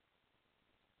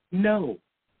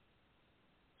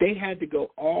 They had to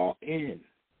go all in.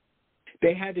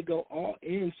 They had to go all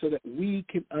in so that we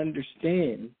can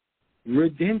understand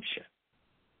redemption.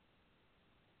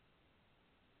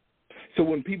 So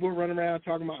when people run around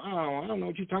talking about, I don't know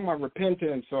what you're talking about,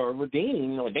 repentance or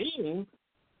redeem,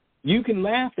 you can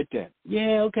laugh at them.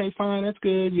 Yeah, okay, fine, that's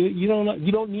good. You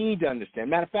don't need to understand.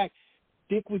 Matter of fact,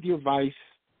 stick with your vice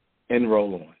and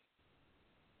roll on.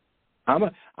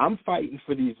 I'm fighting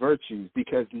for these virtues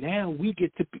because now we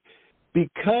get to be,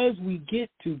 because we get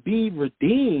to be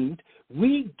redeemed,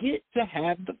 we get to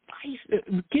have the vice,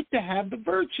 we get to have the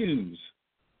virtues.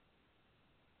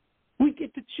 We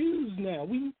get to choose now.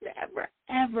 We never,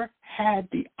 ever had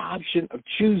the option of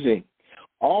choosing.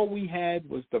 All we had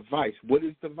was the vice. What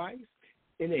is the vice?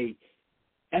 In a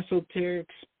esoteric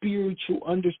spiritual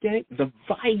understanding, the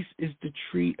vice is the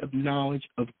tree of knowledge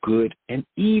of good and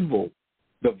evil.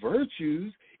 The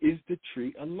virtues is the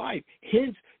tree of life.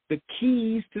 Hence, the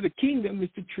keys to the kingdom is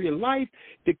the tree of life.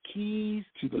 The keys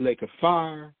to the lake of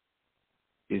fire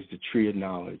is the tree of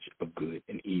knowledge of good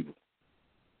and evil.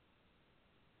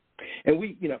 And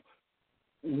we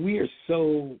are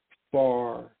so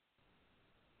far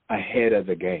ahead of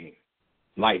the game.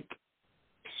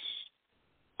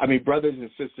 Brothers and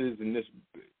sisters in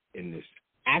this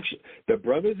action, the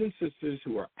brothers and sisters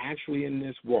who are actually in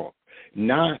this walk,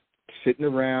 not sitting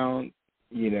around,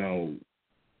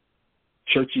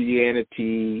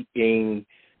 churchianity in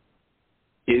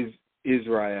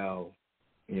Israel,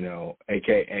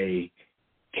 aka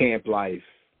camp life,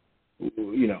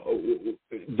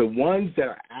 the ones that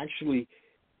are actually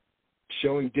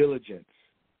showing diligence,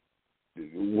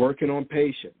 working on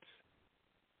patience,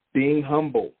 being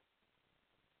humble,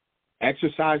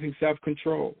 exercising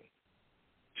self-control,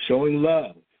 showing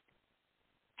love,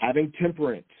 having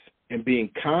temperance, and being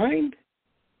kind,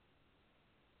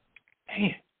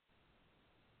 man,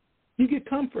 you get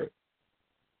comfort.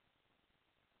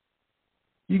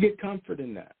 You get comfort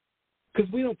in that.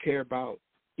 Because we don't care about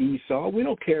Esau. We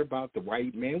don't care about the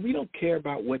white man. We don't care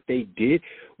about what they did.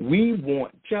 We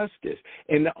want justice.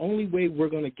 And the only way we're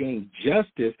going to gain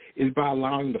justice is by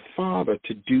allowing the Father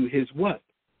to do his what?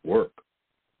 Work.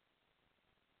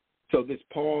 So this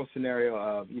Paul scenario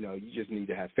of, you just need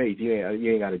to have faith. You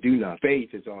ain't got to do nothing. Faith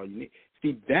is all you need.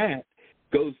 See, that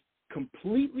goes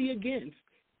completely against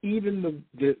even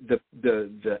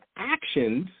the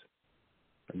actions,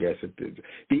 I guess,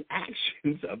 the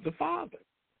actions of the Father.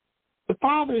 The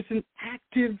Father is an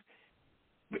active,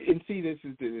 and see, this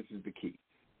is the key.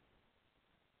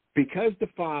 Because the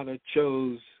Father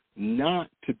chose not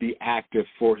to be active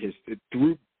for his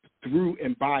through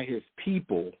and by his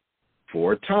people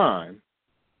for a time,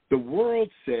 the world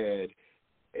said,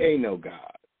 ain't no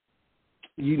God.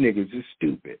 You niggas are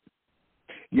stupid.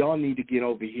 Y'all need to get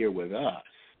over here with us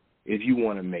if you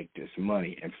want to make this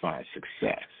money and find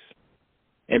success.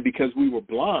 And because we were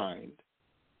blind,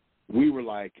 we were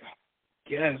like,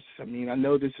 yes, I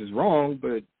know this is wrong,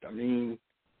 but,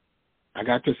 I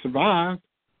got to survive.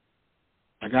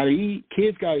 I got to eat.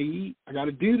 Kids got to eat. I got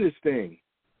to do this thing.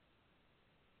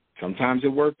 Sometimes it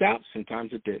worked out.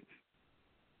 Sometimes it didn't.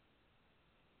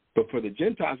 But for the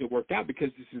Gentiles, it worked out because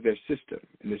this is their system,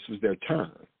 and this was their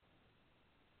turn.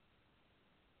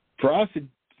 For us, it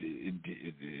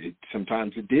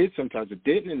sometimes it did, sometimes it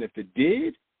didn't, and if it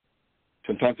did,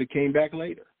 sometimes it came back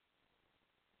later.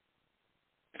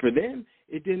 For them,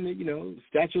 it didn't,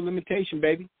 statute of limitation,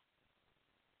 baby.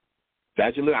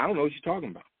 I don't know what you're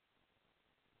talking about.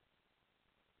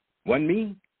 Wasn't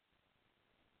me.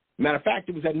 Matter of fact,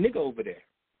 it was that nigga over there.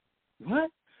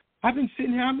 What? I've been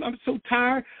sitting here. I'm so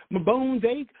tired. My bones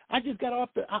ache. I just got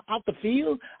out the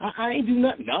field. I ain't do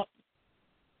nothing. Nope.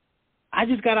 I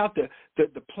just got out the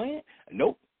plant.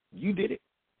 Nope. You did it.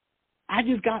 I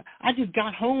just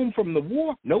got home from the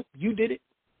war. Nope. You did it.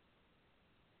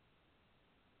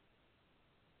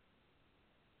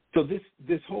 So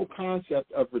this whole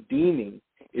concept of redeeming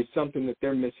is something that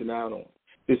they're missing out on.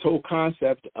 This whole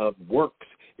concept of works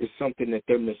is something that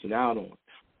they're missing out on.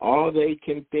 All they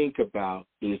can think about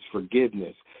is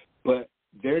forgiveness, but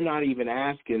they're not even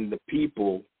asking the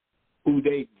people who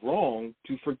they've wronged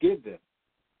to forgive them.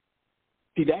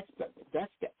 See, that's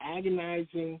the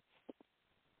agonizingly,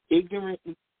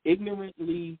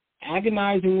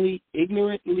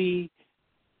 ignorantly,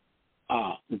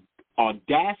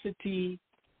 audacity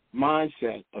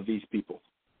mindset of these people.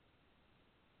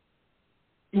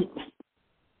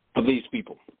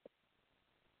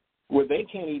 Where they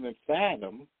can't even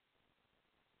fathom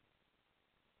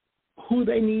who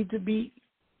they need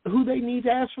to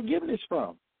ask forgiveness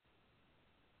from.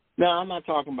 Now, I'm not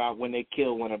talking about when they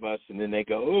kill one of us and then they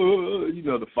go, oh,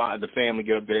 the family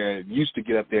get up there, used to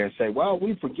get up there and say, well,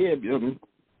 we forgive him.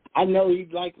 I know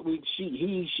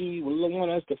she will want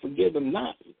us to forgive him.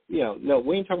 Not, no,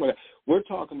 we ain't talking about that. We're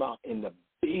talking about in the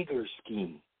bigger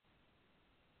scheme.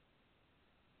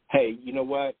 Hey, you know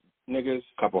what, niggas?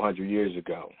 A couple hundred years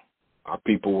ago, our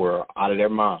people were out of their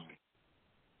mind.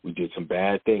 We did some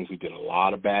bad things. We did a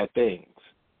lot of bad things.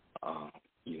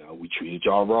 We treated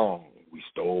y'all wrong. We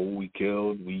stole, we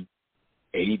killed, we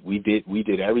ate, we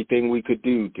did everything we could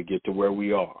do to get to where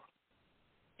we are.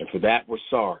 And for that, we're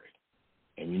sorry.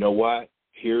 And you know what?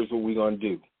 Here's what we're gonna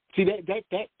do. See, that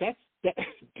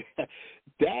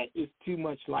is too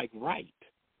much like right.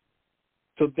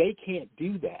 So they can't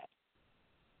do that.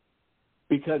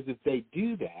 Because if they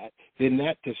do that, then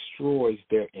that destroys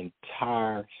their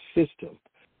entire system.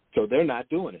 So they're not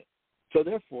doing it. So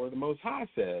therefore, the Most High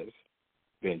says,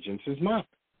 vengeance is mine.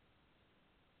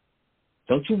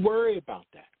 Don't you worry about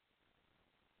that.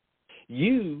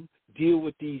 You deal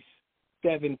with these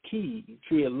 7 keys,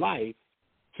 tree of life,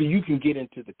 so you can get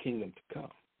into the kingdom to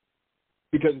come.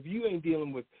 Because if you ain't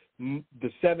dealing with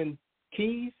the 7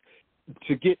 keys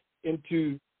to get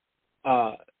into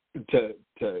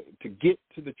to get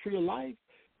to the tree of life,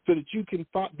 so that you can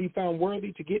be found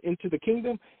worthy to get into the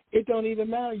kingdom, it don't even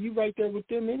matter. You right there with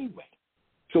them anyway.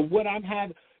 So what I've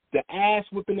had, the ass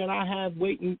whipping that I have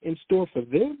waiting in store for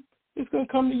them, it's going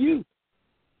to come to you.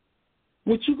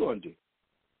 What you going to do?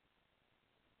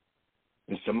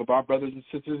 And some of our brothers and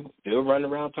sisters still running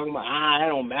around talking about, that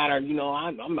don't matter.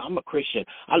 I'm a Christian.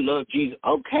 I love Jesus.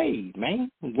 Okay,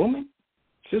 man, woman,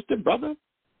 sister, brother,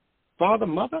 father,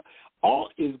 mother, all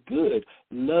is good.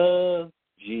 Love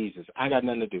Jesus. I got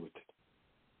nothing to do with it.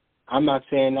 I'm not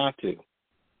saying not to.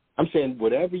 I'm saying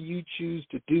whatever you choose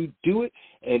to do, do it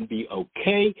and be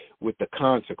okay with the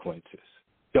consequences.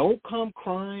 Don't come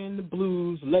crying the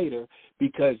blues later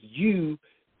because you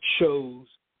chose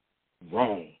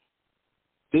wrong.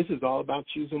 This is all about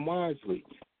choosing wisely.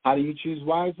 How do you choose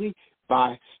wisely?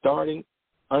 By starting,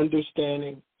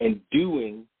 understanding, and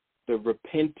doing the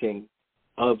repenting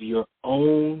of your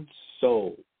own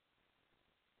soul,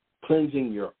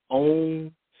 cleansing your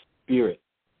own spirit,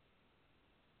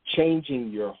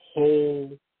 changing your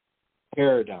whole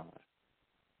paradigm.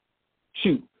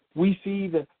 Shoot, we see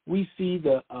the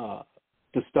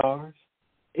stars.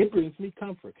 It brings me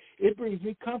comfort. It brings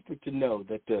me comfort to know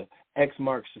that the X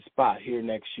marks the spot here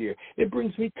next year. It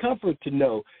brings me comfort to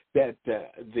know that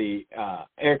the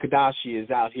Air Kadashi is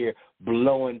out here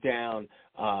blowing down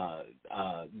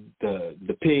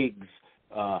the pig's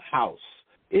house.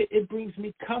 It brings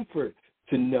me comfort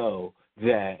to know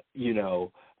that the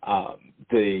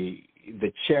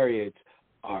chariots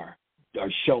are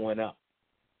showing up,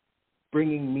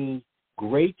 bringing me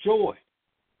great joy.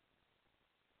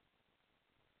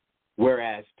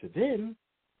 Whereas to them,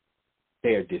 they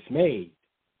are dismayed.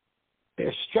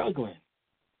 They're struggling.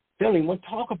 They don't even want to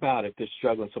talk about it. They're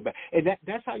struggling so bad, and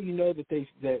that's how you know that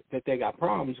they got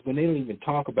problems when they don't even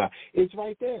talk about it. It's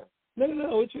right there.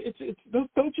 No. It's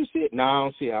don't you see it? No, I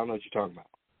don't see it. I don't know what you're talking about.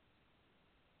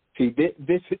 See,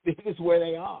 this is where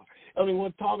they are. They don't even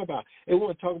want to talk about it. They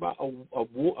want to talk about a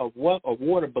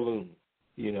water balloon,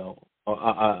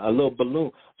 a little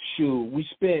balloon. Shoot,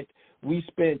 we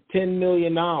spent $10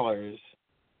 million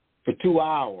for 2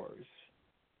 hours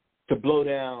to blow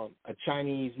down a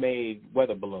Chinese-made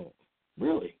weather balloon.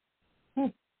 Really?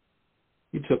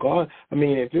 You took all.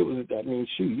 If it was,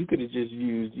 you could have just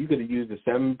used. You could have used a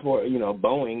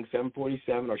Boeing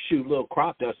 747, or a little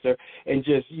crop duster, and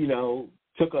just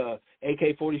took a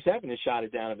AK-47 and shot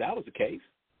it down. If that was the case,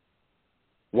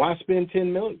 why spend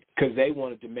 $10 million? Because they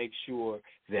wanted to make sure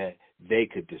that they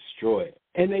could destroy it,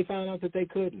 and they found out that they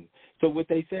couldn't. So what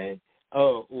they said,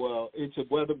 oh well, it's a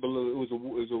weather balloon.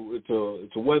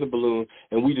 It's a weather balloon,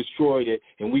 and we destroyed it,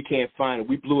 and we can't find it.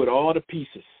 We blew it all to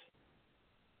pieces,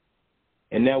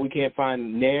 and now we can't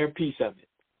find near a piece of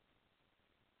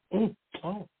it.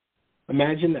 Oh,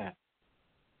 imagine that.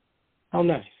 How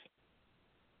nice.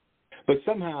 But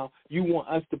somehow you want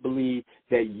us to believe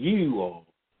that you all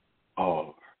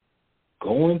are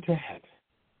going to heaven.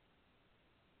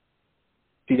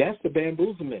 See, that's the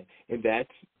bamboozlement, and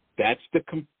that's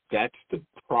the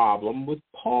problem with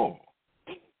Paul.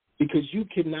 because you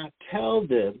cannot tell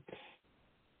them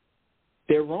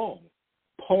they're wrong.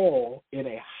 Paul, in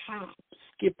a hop,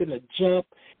 skip, and a jump,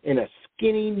 in a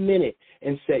skinny minute,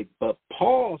 and say, but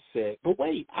Paul said, but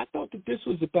wait, I thought that this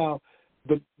was about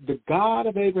the God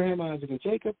of Abraham, Isaac, and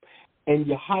Jacob, and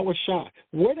Yahweh Shai.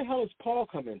 Where the hell does Paul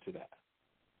come into that?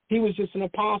 He was just an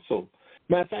apostle.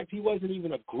 Matter of fact, he wasn't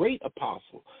even a great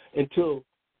apostle until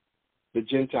the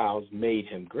Gentiles made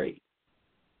him great.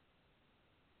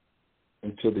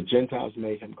 Until the Gentiles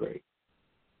made him great.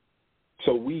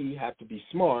 So we have to be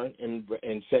smart and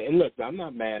say, and look, I'm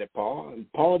not mad at Paul. And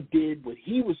Paul did what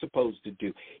he was supposed to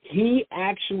do. He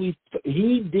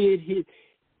did his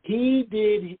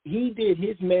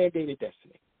mandated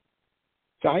destiny.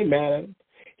 So I ain't mad at him.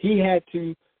 He had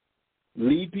to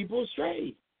lead people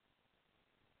astray.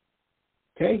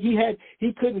 Okay?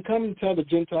 He couldn't come and tell the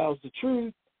Gentiles the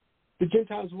truth. The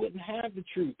Gentiles wouldn't have the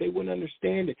truth. They wouldn't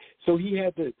understand it. So he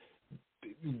had to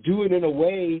do it in a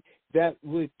way that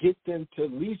would get them to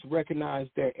at least recognize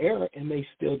their error, and they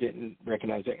still didn't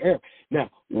recognize their error. Now,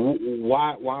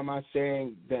 why am I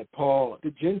saying that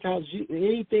the Gentiles,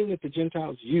 anything that the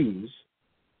Gentiles use,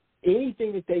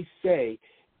 anything that they say,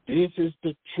 this is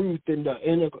the truth,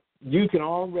 you can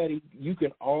already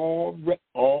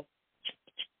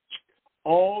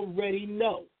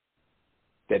know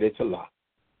that it's a lie.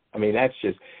 I mean, that's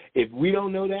just, if we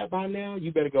don't know that by now,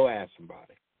 you better go ask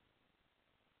somebody.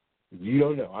 You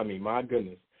don't know. I mean, my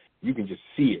goodness, you can just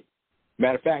see it.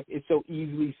 Matter of fact, it's so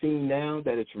easily seen now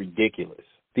that it's ridiculous.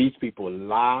 These people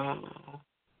lie,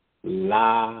 and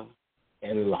lie.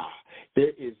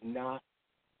 There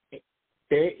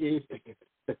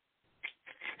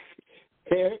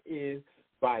is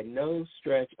by no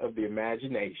stretch of the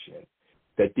imagination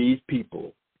that these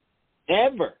people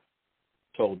ever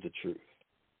told the truth.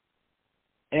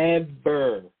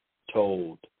 Ever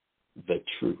told the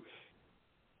truth.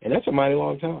 And that's a mighty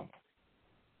long time.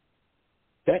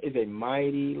 That is a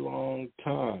mighty long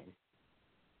time.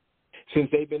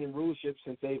 Since they've been in rulership,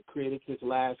 since they've created this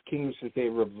last kingdom, since they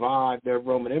revived their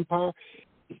Roman Empire,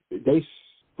 they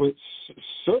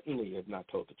certainly have not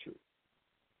told the truth.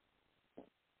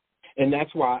 And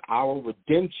that's why our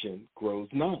redemption grows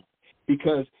not.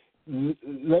 Because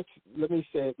let me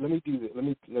say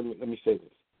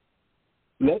this.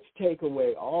 Let's take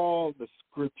away all the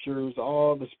scriptures,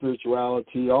 all the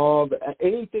spirituality,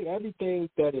 everything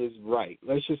that is right.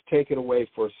 Let's just take it away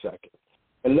for a second.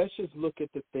 And let's just look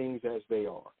at the things as they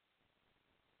are.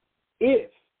 If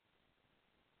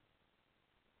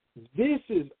this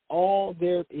is all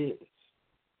there is,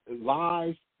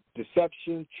 lies,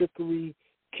 deception, trickery,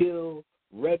 kill,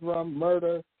 red rum,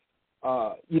 murder,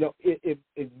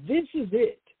 if this is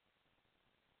it,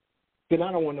 then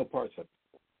I don't want no parts of it.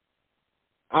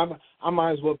 I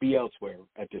might as well be elsewhere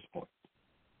at this point.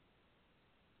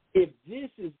 If this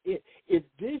is it, if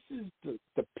this is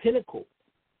the pinnacle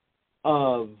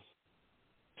of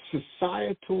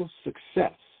societal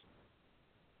success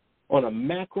on a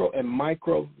macro and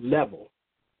micro level,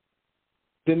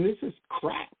 then this is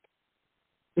crap.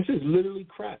 This is literally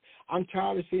crap. I'm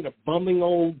tired of seeing a bumbling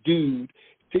old dude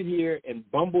sit here and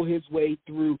bumble his way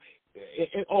through.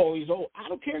 He's old. I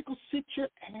don't care. Go sit your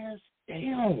ass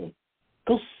down.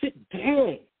 Go sit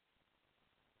down.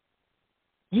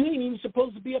 You ain't even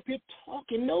supposed to be up here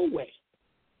talking no way.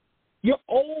 You're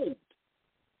old.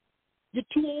 You're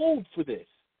too old for this.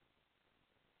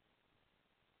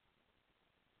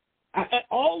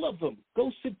 All of them,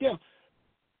 go sit down.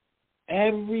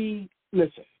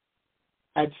 Listen,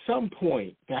 at some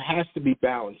point, there has to be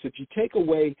balance. If you take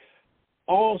away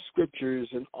all scriptures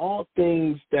and all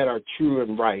things that are true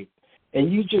and right,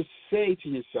 and you just say to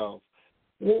yourself,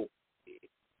 well,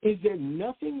 is there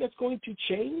nothing that's going to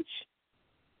change?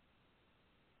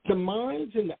 The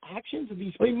minds and the actions of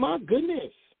these people, my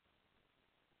goodness.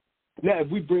 Now, if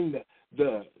we bring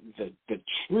the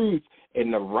truth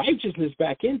and the righteousness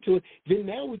back into it, then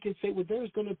now we can say, well,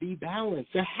 there's going to be balance.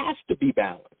 There has to be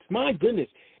balance. My goodness,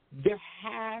 there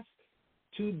has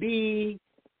to be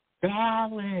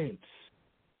balance.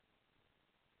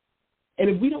 And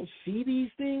if we don't see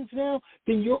these things now,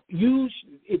 then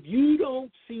if you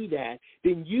don't see that,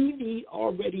 then you need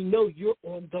already know you're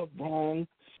on the wrong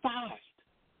side.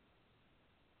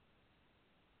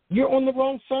 You're on the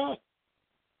wrong side.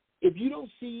 If you don't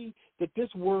see that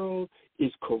this world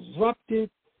is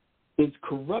corrupted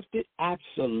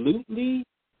absolutely,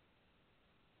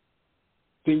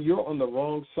 then you're on the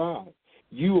wrong side.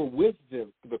 You are with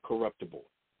the corruptible,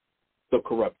 the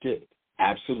corrupted,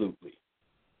 absolutely.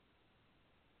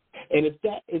 And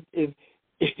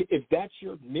if that's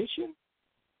your mission,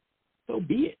 so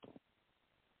be it.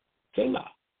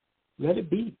 Selah. Let it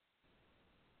be.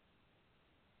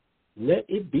 Let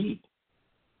it be.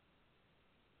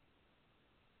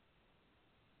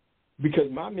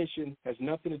 Because my mission has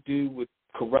nothing to do with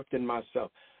corrupting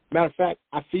myself. Matter of fact,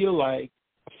 I feel like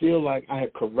I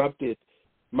have corrupted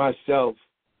myself,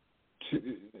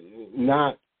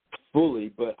 not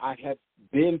fully, but I have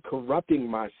been corrupting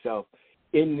myself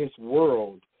in this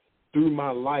world through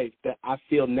my life, that I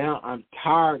feel now I'm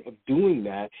tired of doing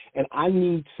that, and I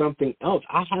need something else.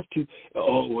 I have to.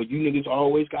 Oh, well, you niggas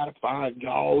always gotta find. You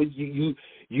always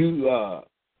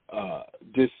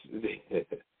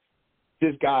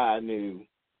this guy I knew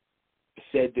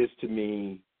said this to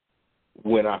me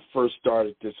when I first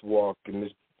started this walk, and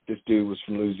this dude was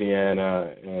from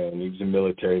Louisiana, and he was a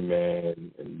military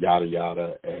man, and yada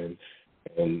yada, and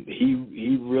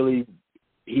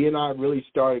he and I really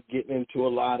started getting into a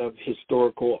lot of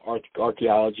historical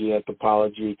archaeology,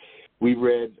 anthropology. We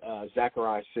read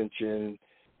Zachariah Sitchin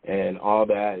and all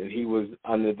that, and he was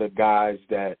under the guise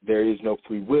that there is no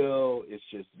free will, it's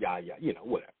just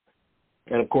whatever.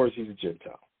 And, of course, he's a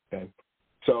Gentile, okay?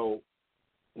 So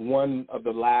one of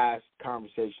the last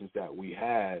conversations that we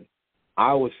had,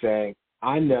 I was saying,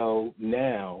 I know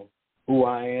now who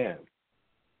I am.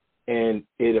 And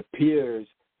it appears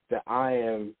that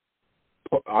I'm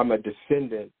a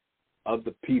descendant of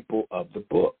the people of the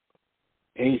book.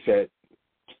 And he said,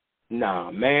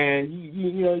 nah, man,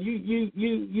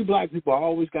 you black people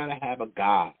always got to have a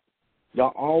God.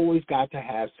 Y'all always got to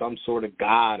have some sort of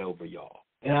God over y'all.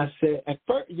 And I said, at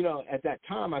first, at that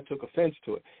time, I took offense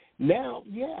to it. Now,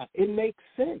 yeah, it makes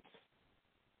sense.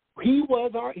 He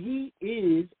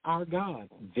is our God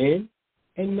then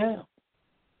and now.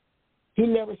 He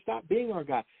never stopped being our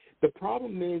God. The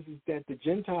problem is that the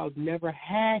Gentiles never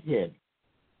had him.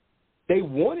 They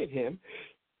wanted him,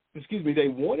 but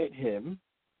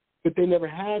they never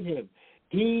had him.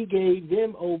 He gave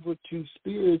them over to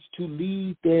spirits to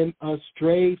lead them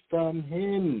astray from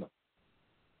him.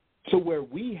 So where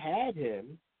we had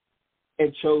him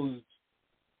and chose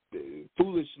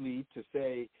foolishly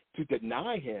to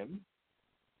deny him,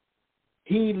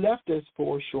 he left us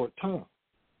for a short time.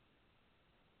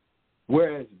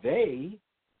 Whereas they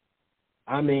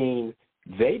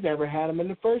never had him in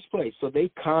the first place. So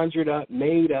they conjured up,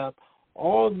 made up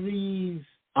all these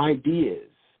ideas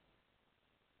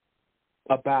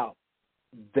about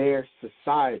their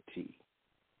society.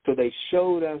 So they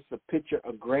showed us a picture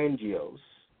of grandiose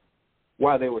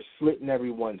while they were slitting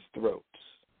everyone's throats.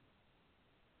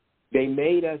 They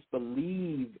made us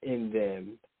believe in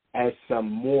them as some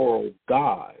moral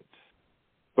gods,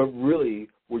 but really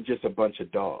were just a bunch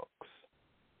of dogs.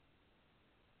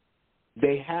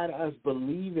 They had us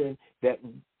believing that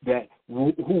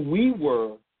who we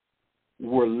were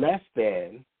less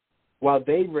than, while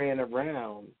they ran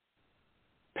around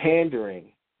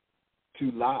pandering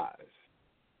to lies,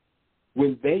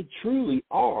 when they truly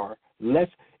are less.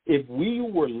 If we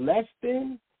were less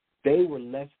than, they were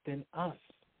less than us.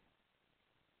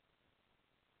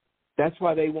 That's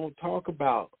why they won't talk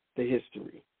about the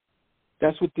history.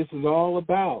 That's what this is all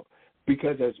about.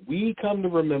 Because as we come to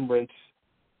remembrance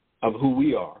of who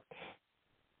we are,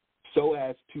 so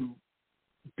as to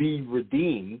be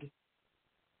redeemed,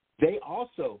 they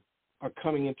also are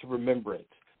coming into remembrance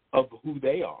of who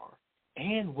they are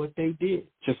and what they did,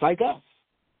 just like us.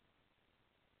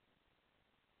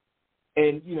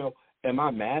 And, am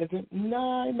I mad at them? No,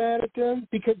 I'm mad at them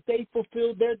because they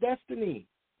fulfilled their destiny.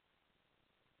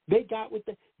 They got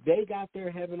their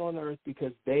heaven on earth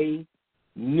because they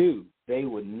knew they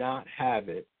would not have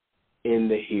it in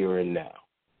the here and now.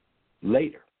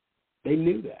 Later, they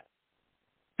knew that.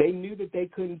 They knew that they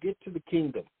couldn't get to the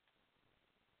kingdom.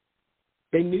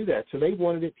 They knew that, so they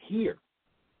wanted it here.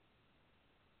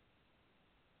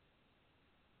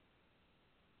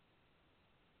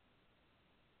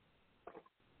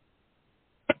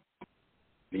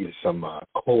 Needed some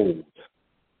cold,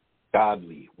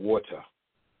 godly water.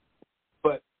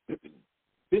 But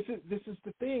this is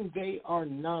the thing. They are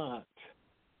not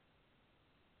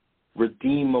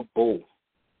redeemable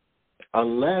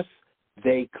unless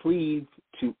they cleave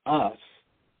to us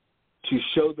to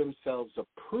show themselves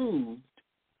approved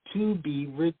to be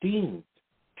redeemed.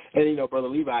 And, Brother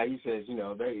Levi, he says,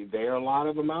 there are a lot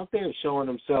of them out there showing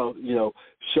themselves,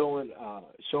 showing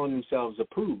themselves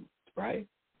approved, right?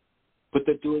 But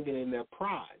they're doing it in their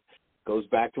pride. Goes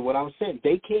back to what I was saying.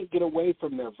 They can't get away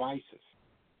from their vices.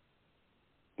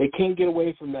 They can't get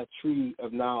away from that tree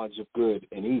of knowledge of good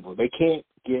and evil. They can't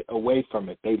get away from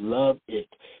it. They love it.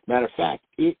 Matter of fact,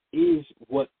 it is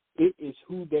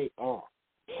who they are.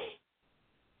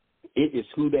 It is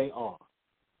who they are.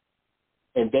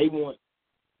 And they want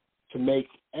to make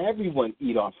everyone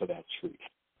eat off of that tree.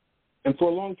 And for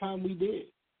a long time we did.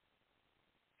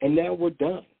 And now we're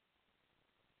done.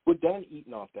 We're done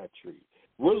eating off that tree.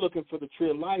 We're looking for the tree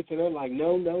of life, and they're like,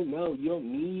 no, you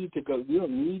don't need to go. You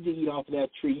don't need to eat off of that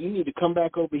tree. You need to come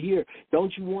back over here.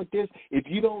 Don't you want this? If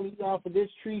you don't eat off of this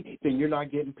tree, then you're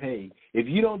not getting paid. If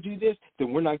you don't do this,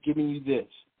 then we're not giving you this.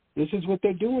 This is what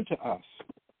they're doing to us.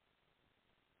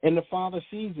 And the Father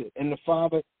sees it. And the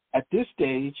Father, at this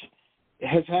stage,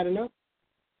 has had enough.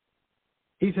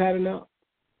 He's had enough.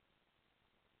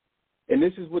 And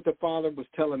this is what the Father was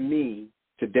telling me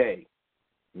today.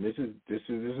 And this is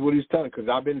what he's telling, because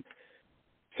I've been,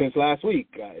 since last week,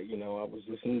 I was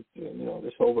listening to,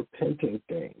 this whole repenting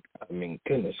thing. I mean,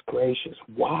 goodness gracious,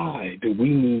 why do we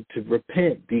need to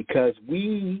repent? Because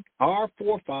our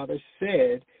forefathers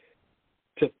said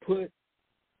to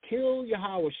kill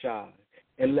Yahushua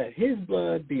and let his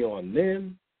blood be on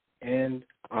them and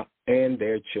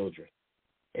their children.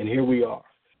 And here we are.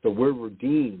 So we're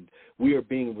redeemed. We are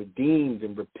being redeemed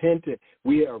and repentant.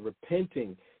 We are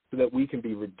repenting so that we can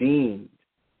be redeemed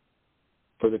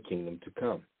for the kingdom to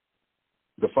come.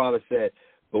 The Father said,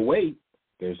 but wait,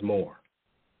 there's more.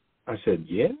 I said,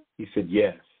 yeah? He said,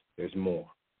 yes, there's more.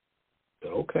 I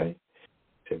said, okay.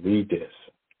 I said, read this.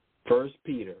 1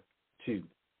 Peter 2.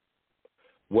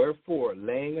 Wherefore,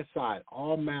 laying aside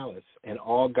all malice and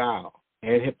all guile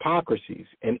and hypocrisies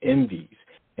and envies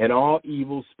and all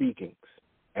evil speakings,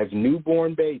 as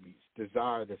newborn babies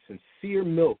desire the sincere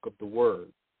milk of the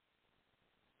word,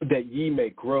 that ye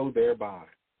may grow thereby.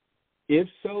 If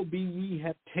so be ye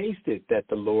have tasted that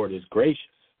the Lord is gracious,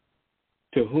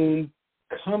 to whom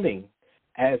coming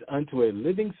as unto a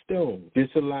living stone,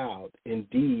 disallowed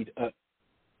indeed of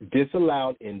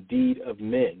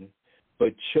men,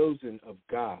 but chosen of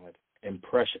God and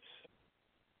precious.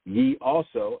 Ye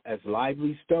also, as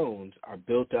lively stones, are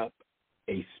built up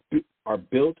a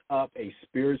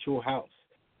spiritual house,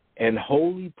 and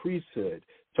holy priesthood,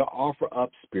 to offer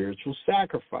up spiritual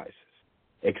sacrifices,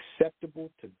 acceptable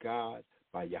to God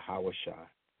by Yahushua.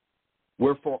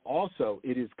 Wherefore also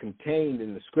it is contained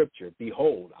in the scripture,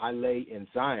 behold, I lay in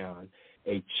Zion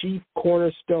a chief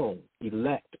cornerstone,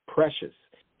 elect, precious,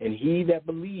 and he that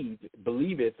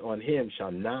believeth on him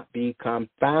shall not be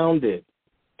confounded.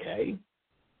 Okay?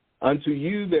 Unto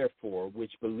you, therefore,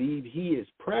 which believe he is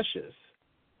precious,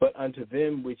 but unto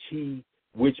them which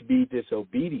be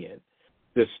disobedient,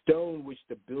 the stone which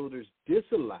the builders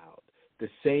disallowed, the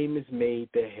same is made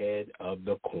the head of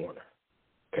the corner.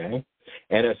 Okay?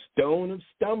 And a stone of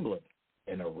stumbling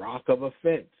and a rock of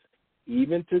offense,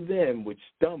 even to them which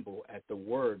stumble at the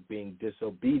word, being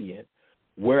disobedient,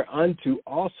 whereunto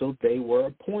also they were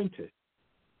appointed.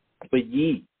 But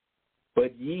ye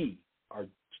are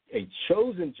a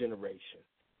chosen generation,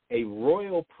 a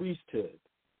royal priesthood,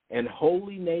 and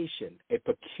holy nation, a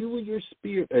peculiar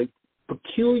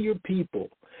people,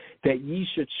 that ye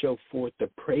should show forth the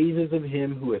praises of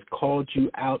him who hath called you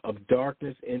out of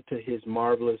darkness into his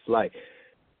marvelous light.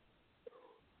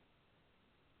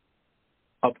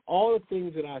 Of all the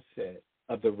things that I said,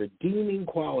 of the redeeming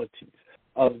qualities,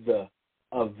 of the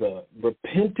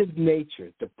repentive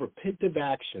nature, the repentive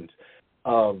actions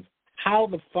of how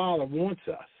the Father wants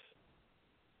us,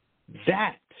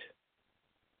 that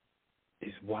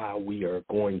is why we are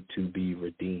going to be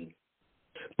redeemed.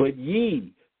 But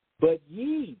ye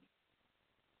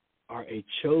are a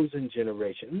chosen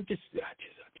generation. I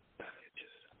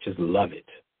just love it.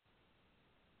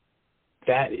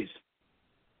 That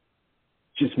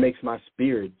just makes my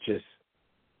spirit just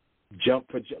jump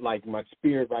for, like my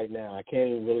spirit right now. I can't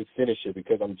even really finish it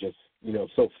because I'm just,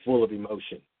 so full of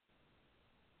emotion.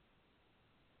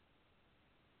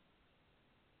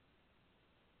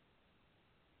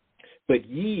 But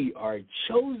ye are a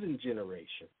chosen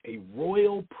generation, a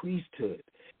royal priesthood,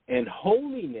 and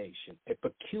holy nation, a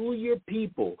peculiar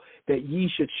people, that ye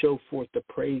should show forth the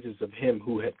praises of him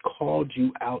who had called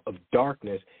you out of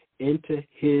darkness into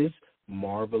his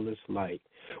marvelous light,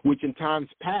 which in times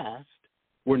past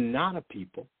were not a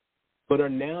people, but are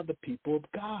now the people of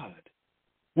God,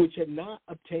 which had not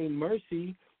obtained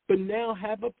mercy, but now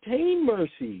have obtained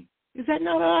mercy. Is that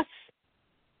not us?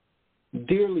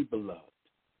 Dearly beloved,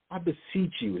 I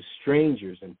beseech you as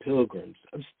strangers and pilgrims,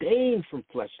 abstain from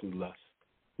fleshly lusts,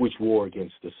 which war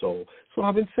against the soul. So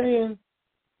I've been saying,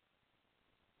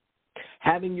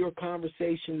 having your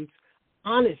conversations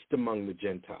honest among the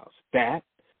Gentiles, that,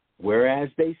 whereas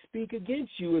they speak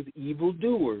against you as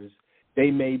evildoers,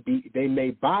 they may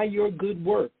buy your good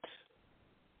works.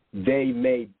 They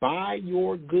may buy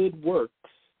your good works,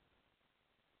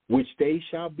 which they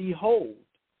shall behold,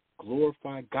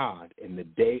 glorify God in the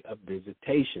day of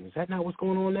visitation. Is that not what's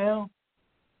going on now?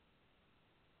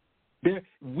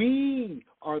 We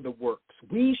are the works.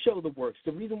 We show the works.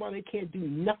 The reason why they can't do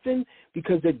nothing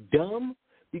because they're dumb,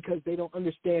 because they don't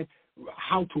understand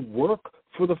how to work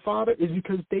for the Father, is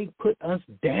because they put us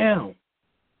down.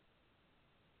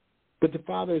 But the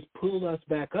Father has pulled us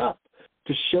back up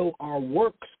to show our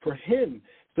works for Him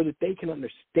so that they can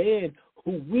understand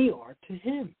who we are to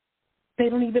Him. They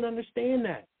don't even understand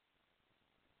that.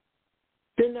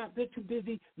 They're too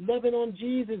busy loving on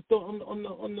Jesus,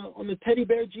 on the teddy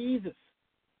bear Jesus,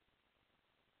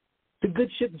 the good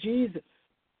ship Jesus.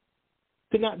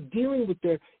 They're not dealing with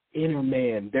their inner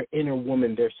man, their inner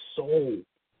woman, their soul.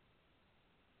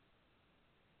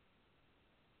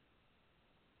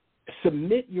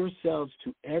 Submit yourselves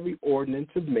to every ordinance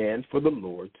of man for the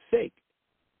Lord's sake,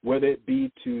 whether it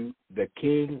be to the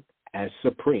king as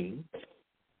supreme,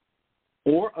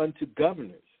 or unto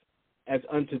governors, as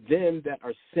unto them that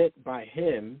are sent by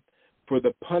him for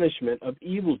the punishment of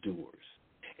evildoers,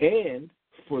 and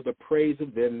for the praise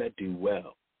of them that do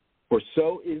well. For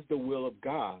so is the will of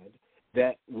God,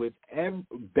 that with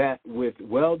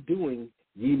well-doing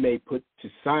ye may put to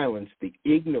silence the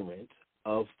ignorant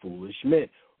of foolish men.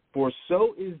 For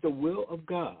so is the will of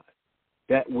God,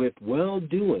 that with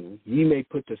well-doing ye may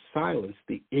put to silence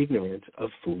the ignorance of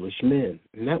foolish men.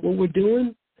 Isn't that what we're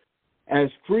doing? As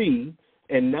free,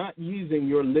 and not using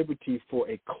your liberty for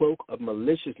a cloak of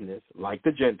maliciousness like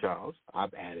the Gentiles,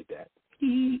 I've added that,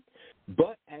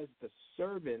 but as the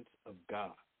servants of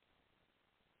God.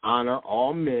 Honor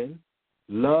all men,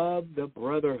 love the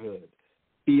brotherhood,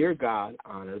 fear God,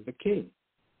 honor the king.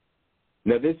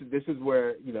 Now this is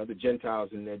where, the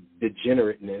Gentiles and their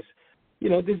degenerateness,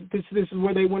 this is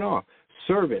where they went off.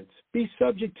 Servants, be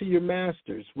subject to your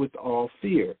masters with all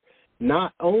fear,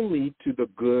 not only to the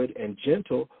good and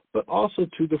gentle, but also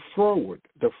to the froward,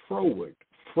 the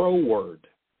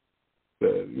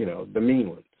mean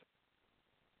ones.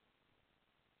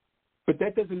 But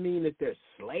that doesn't mean that they're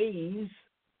slaves.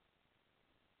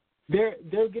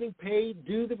 They're getting paid,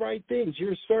 do the right things.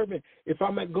 You're a servant. If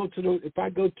I go to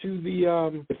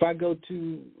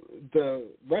the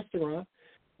restaurant,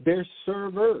 they're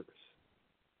servers.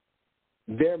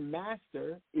 Their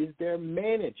master is their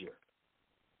manager.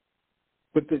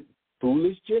 But the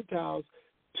foolish Gentiles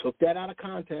took that out of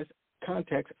context,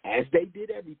 as they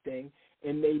did everything,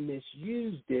 and they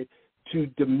misused it to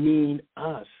demean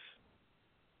us.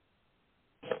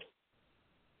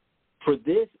 For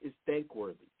this is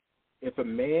thankworthy. If a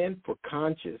man for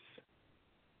conscience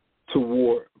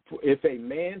toward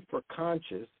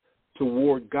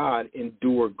God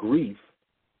endure grief,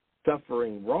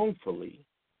 suffering wrongfully,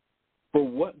 for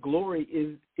what glory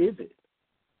is it?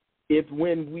 If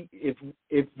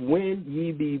when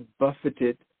ye be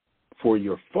buffeted for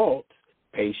your faults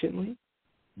patiently,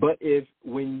 but if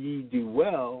when ye do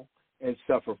well and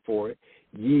suffer for it,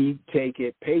 ye take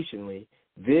it patiently,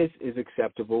 this is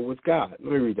acceptable with God.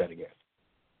 Let me read that again.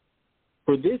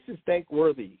 For this is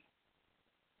thankworthy.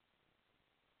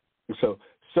 So,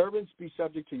 servants, be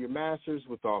subject to your masters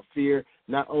with all fear,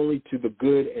 not only to the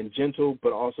good and gentle,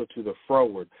 but also to the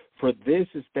froward. For this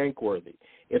is thankworthy.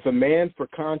 If a man were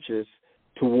conscious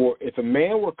towards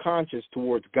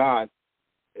God,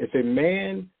 if a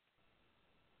man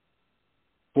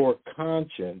for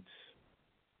conscience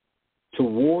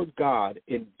toward God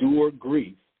endure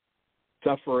grief,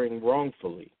 suffering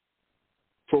wrongfully,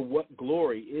 for what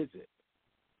glory is it?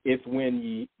 If when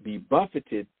ye be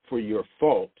buffeted for your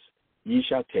faults, ye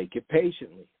shall take it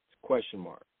patiently. ?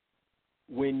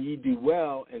 When ye do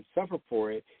well and suffer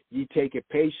for it, ye take it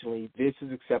patiently. This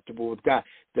is acceptable with God.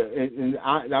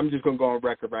 I'm just going to go on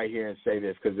record right here and say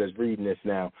this because I was reading this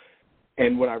now.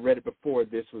 And when I read it before,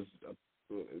 this was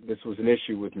an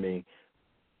issue with me.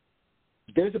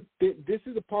 This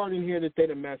is a part in here that they'd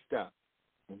have messed up,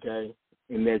 okay,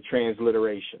 in their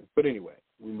transliteration. But anyway,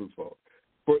 we move forward.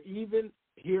 For even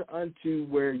hereunto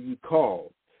where ye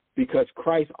called, because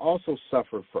Christ also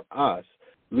suffered for us,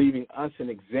 leaving us an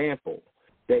example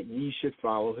that ye should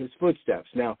follow his footsteps.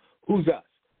 Now, who's us?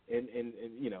 And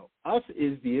us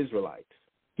is the Israelites.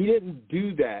 He didn't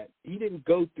do that. He didn't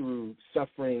go through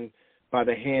suffering by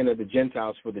the hand of the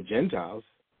Gentiles for the Gentiles.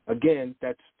 Again,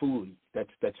 that's folly. That's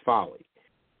folly.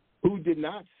 Who did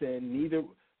not sin, neither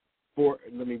for,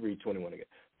 let me read 21 again.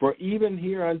 For even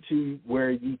hereunto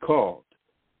where ye called,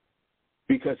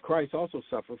 because Christ also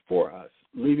suffered for us,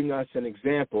 leaving us an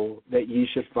example that ye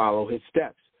should follow his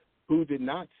steps. Who did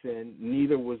not sin,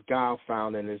 neither was guile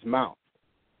found in his mouth.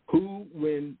 Who,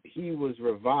 when he was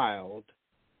reviled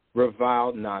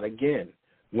not again.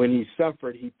 When he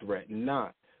suffered, he threatened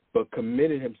not, but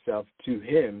committed himself to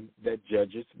him that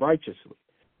judgeth righteously.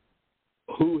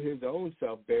 who his own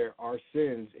self bare our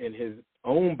sins in his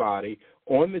own body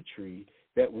on the tree,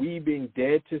 that we being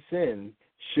dead to sin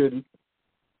should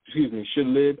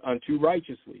live unto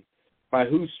righteously, by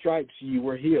whose stripes ye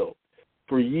were healed.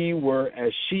 For ye were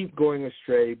as sheep going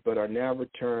astray, but are now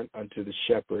returned unto the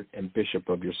shepherd and bishop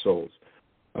of your souls.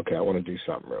 Okay, I want to do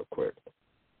something real quick.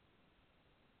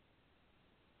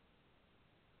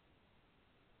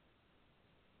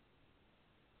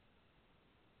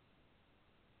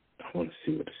 I want to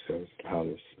see what it says, how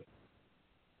this.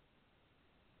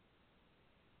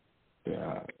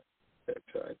 Yeah,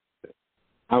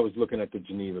 I was looking at the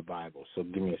Geneva Bible, so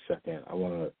give me a second.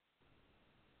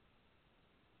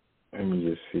 Let me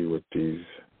just see what these.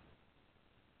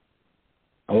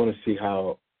 I want to see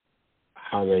how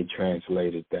they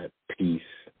translated that piece.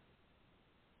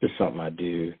 Just something I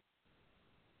do.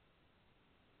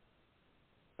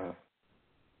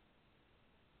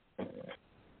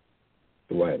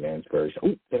 The white man's version.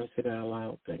 Oh, did I say that out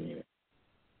loud? Dang it.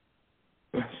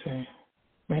 What did I say?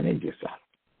 Man, they just out.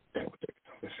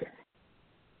 Let's see.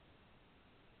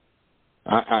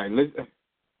 All right, listen.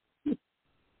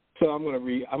 So I'm gonna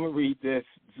read this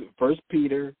 1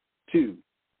 Peter 2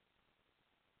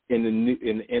 in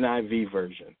the NIV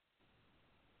version.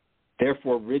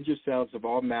 Therefore, rid yourselves of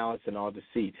all malice and all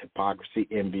deceit, hypocrisy,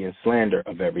 envy, and slander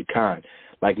of every kind.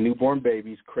 Like newborn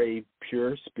babies, crave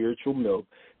pure spiritual milk,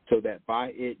 so that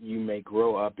by it you may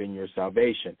grow up in your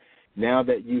salvation, now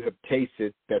that you have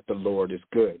tasted that the Lord is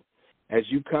good. As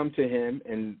you come to him,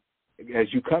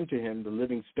 the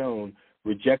living stone,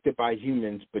 rejected by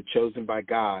humans but chosen by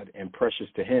God and precious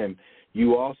to him,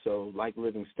 you also, like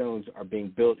living stones, are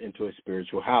being built into a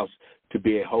spiritual house to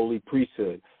be a holy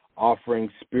priesthood, offering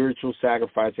spiritual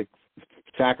sacrifices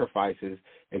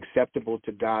acceptable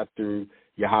to God through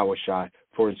Yahushua.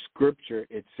 For in Scripture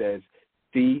it says,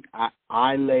 see,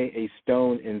 I lay a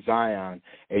stone in Zion,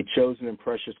 a chosen and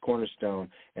precious cornerstone,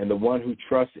 and the one who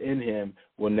trusts in him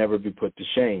will never be put to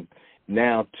shame.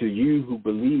 Now, to you who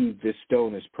believe, this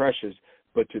stone is precious,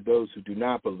 but to those who do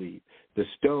not believe, the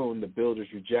stone the builders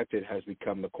rejected has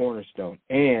become the cornerstone,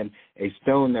 and a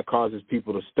stone that causes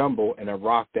people to stumble, and a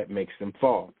rock that makes them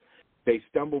fall. They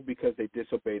stumble because they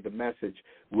disobey the message,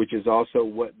 which is also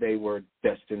what they were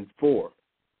destined for.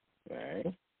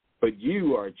 Okay? But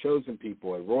you are a chosen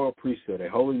people, a royal priesthood, a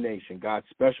holy nation, God's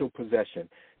special possession,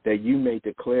 that you may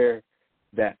declare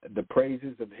that the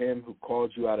praises of him who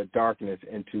called you out of darkness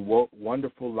into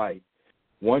wonderful light.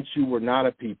 Once you were not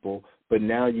a people, but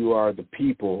now you are the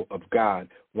people of God.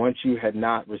 Once you had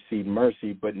not received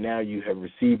mercy, but now you have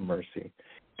received mercy.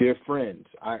 Dear friends,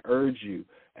 I urge you,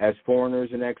 as foreigners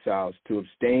and exiles, to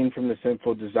abstain from the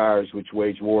sinful desires which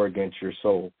wage war against your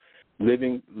soul.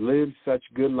 Live such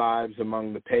good lives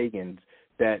among the pagans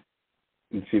that,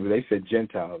 you see what they said,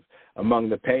 Gentiles, among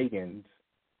the pagans,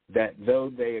 that though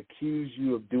they accuse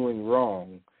you of doing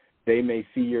wrong, they may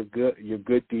see your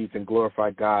good deeds and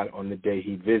glorify God on the day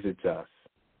he visits us.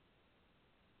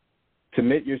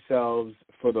 Submit yourselves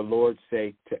for the Lord's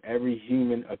sake to every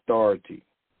human authority,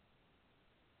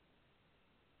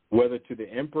 whether to the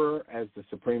emperor as the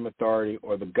supreme authority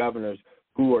or the governors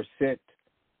who are sent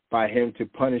by him to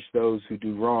punish those who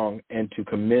do wrong and to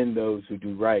commend those who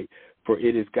do right. For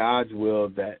it is God's will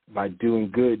that by doing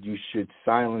good you should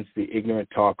silence the ignorant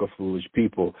talk of foolish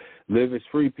people. Live as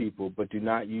free people, but do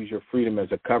not use your freedom as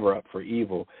a cover-up for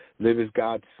evil. Live as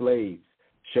God's slaves.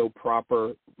 Show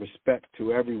proper respect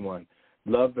to everyone.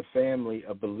 Love the family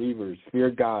of believers.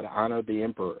 Fear God. Honor the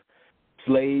emperor.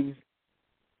 Slaves,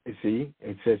 you see,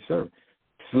 it says serve.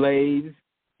 Slaves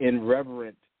in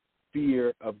reverent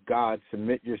fear of God,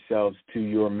 submit yourselves to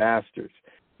your masters,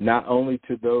 not only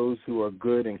to those who are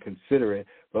good and considerate,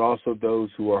 but also those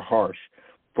who are harsh.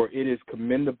 For it is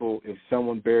commendable if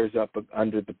someone bears up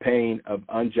under the pain of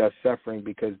unjust suffering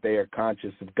because they are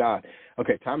conscious of God.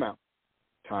 Okay, time out.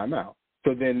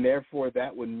 So then, therefore,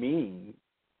 that would mean,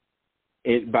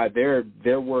 by their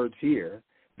words here,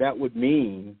 that would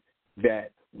mean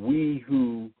that we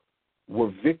who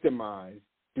were victimized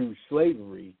through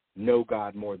slavery know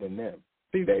God more than them.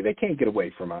 See, they can't get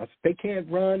away from us. They can't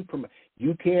run from.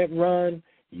 You can't run.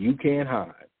 You can't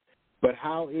hide. But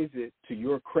how is it to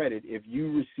your credit if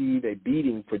you receive a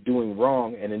beating for doing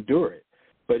wrong and endure it?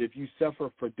 But if you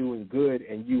suffer for doing good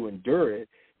and you endure it,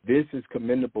 this is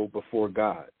commendable before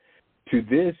God. To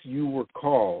this you were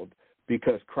called,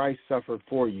 because Christ suffered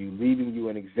for you, leaving you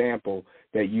an example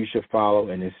that you should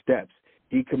follow in his steps.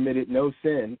 He committed no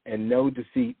sin, and no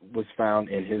deceit was found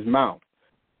in his mouth.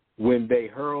 When they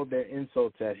hurled their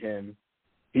insults at him,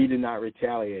 he did not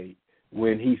retaliate.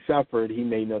 When he suffered, he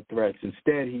made no threats.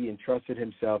 Instead, he entrusted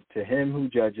himself to him who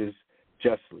judges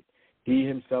justly. He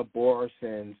himself bore our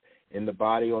sins in the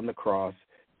body on the cross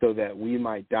so that we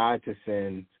might die to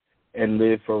sins and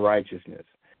live for righteousness.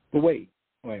 But wait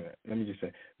a minute. Let me just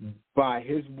say, by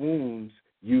his wounds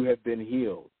you have been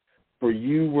healed. For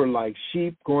you were like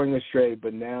sheep going astray,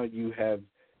 but now you have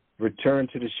returned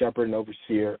to the shepherd and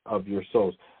overseer of your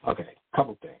souls. Okay,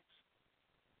 couple things.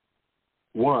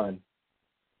 One,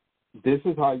 this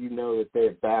is how you know that they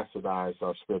have bastardized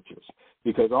our scriptures,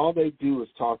 because all they do is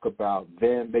talk about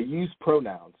them. They use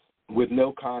pronouns with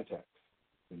no context.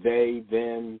 They,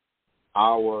 them,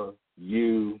 our,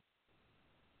 you.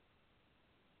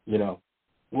 You know,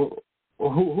 who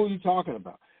are you talking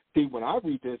about? See, when I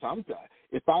read this,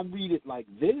 if I read it like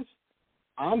this,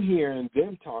 I'm hearing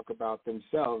them talk about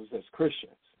themselves as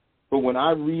Christians. But when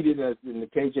I read it as in the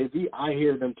KJV, I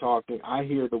hear them talking. I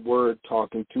hear the word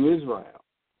talking to Israel.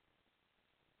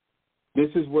 This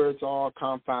is where it's all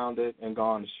confounded and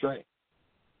gone astray.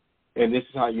 And this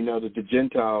is how you know that the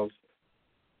Gentiles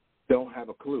don't have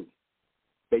a clue.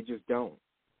 They just don't.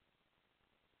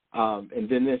 And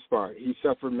then this part, he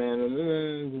suffered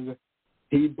man.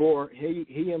 He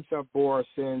himself bore our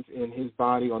sins in his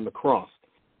body on the cross,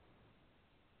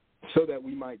 so that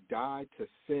we might die to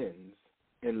sins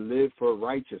and live for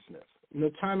righteousness.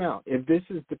 Time out. If this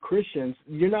is the Christians,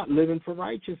 you're not living for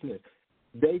righteousness.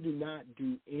 They do not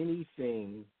do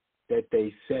anything that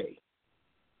they say.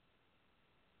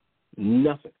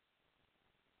 Nothing.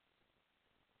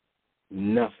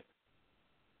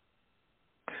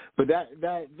 But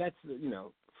that's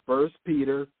 1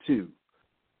 Peter 2.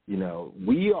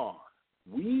 We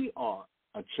are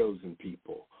a chosen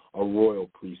people, a royal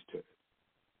priesthood.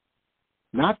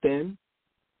 Not them.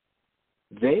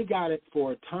 They got it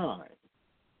for a time,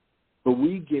 but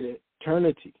we get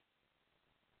eternity.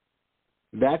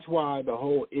 That's why the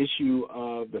whole issue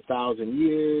of the 1,000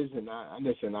 years, and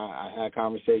I had a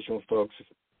conversation with folks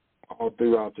all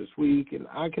throughout this week, and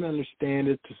I can understand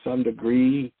it to some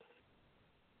degree.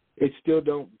 It still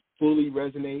don't fully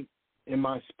resonate in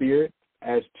my spirit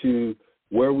as to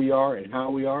where we are and how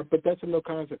we are, but that's of no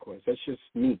consequence. That's just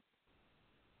me.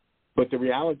 But the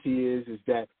reality is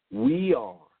that we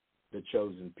are the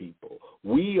chosen people.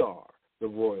 We are the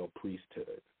royal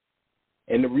priesthood.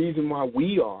 And the reason why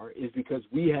we are is because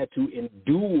we had to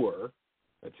endure.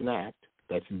 That's an act.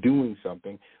 That's doing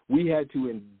something. We had to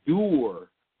endure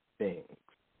things.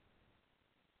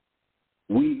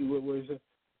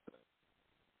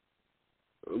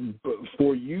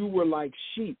 For you were like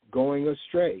sheep going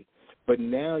astray, but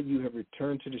now you have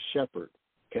returned to the shepherd.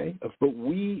 Okay? But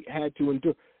we had to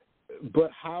endure.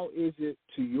 But how is it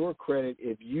to your credit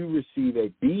if you receive a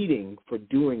beating for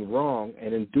doing wrong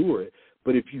and endure it?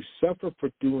 But if you suffer for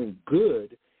doing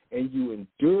good and you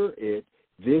endure it,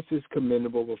 this is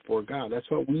commendable before God. That's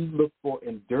why we look for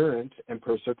endurance and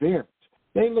perseverance.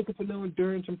 They ain't looking for no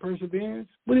endurance and perseverance.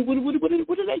 What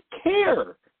do they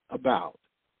care about?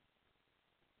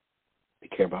 They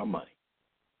care about money.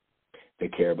 They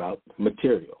care about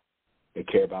material. They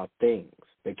care about things.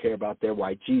 They care about their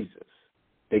white Jesus.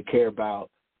 They care about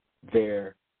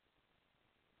their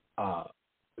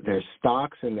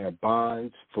stocks and their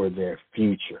bonds for their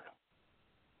future.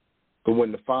 But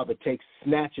when the Father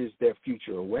snatches their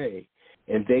future away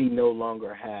and they no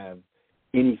longer have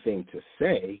anything to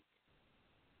say,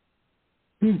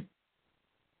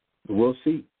 we'll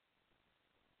see.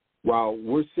 While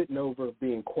we're sitting over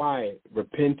being quiet,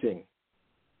 repenting,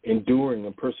 enduring,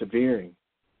 and persevering,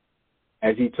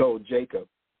 as he told Jacob.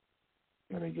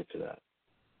 Let me get to that.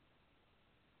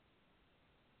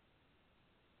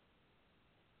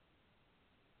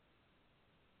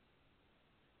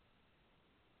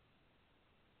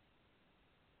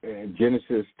 And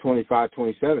Genesis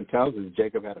 25:27 tells us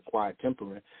Jacob had a quiet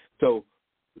temperament. So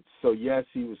yes,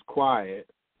 he was quiet.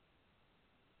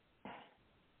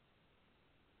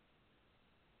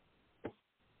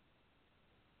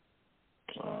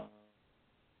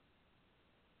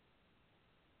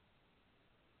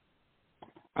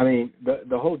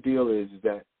 The whole deal is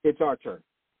that it's our turn.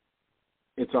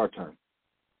 It's our turn.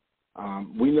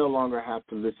 We no longer have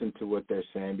to listen to what they're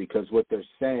saying because what they're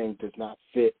saying does not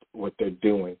fit what they're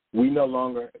doing. We no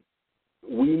longer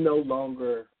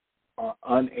are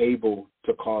unable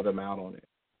to call them out on it.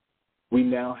 We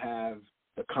now have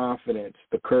the confidence,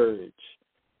 the courage,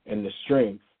 and the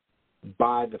strength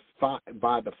by the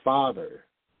Father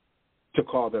to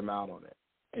call them out on it,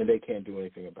 and they can't do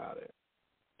anything about it.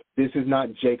 This is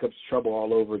not Jacob's trouble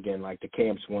all over again, like the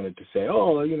camps wanted to say.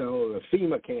 Oh, the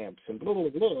FEMA camps and blah blah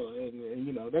blah, and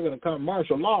they're going to come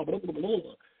martial law. Blah blah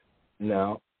blah.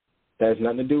 No, that has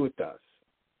nothing to do with us.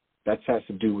 That has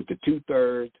to do with the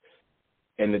 2/3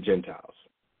 and the Gentiles.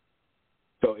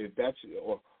 So if that's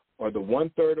or the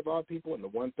 1/3 of our people and the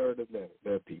 1/3 of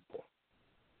their people.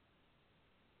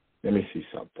 Let me see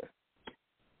something.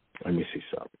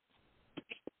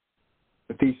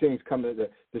 But these things come to the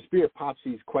Spirit pops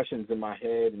these questions in my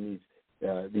head and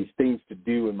these things to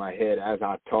do in my head as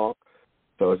I talk.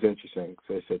 So it's interesting.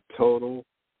 So it's a total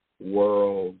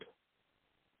world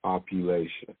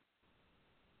population.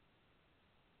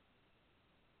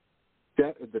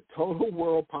 The total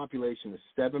world population is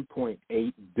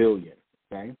 7.8 billion.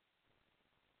 Okay.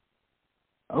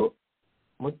 Oh,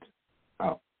 what?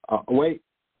 Oh, wait.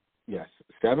 Yes,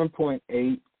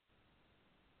 7.8.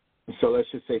 So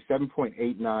let's just say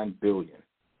 7.89 billion.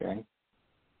 Okay.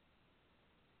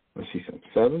 Let's see something.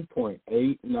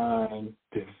 7.89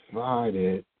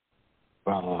 divided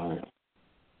by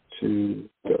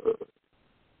 2/3.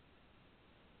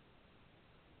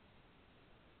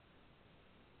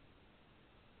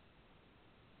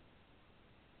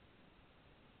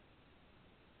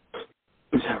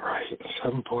 Is that right?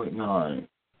 7.9.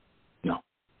 No.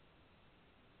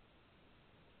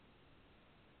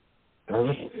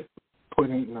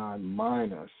 7.89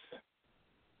 minus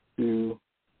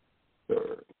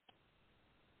 2/3.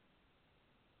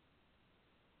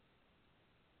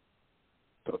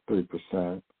 So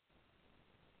 3%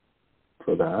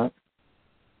 for that.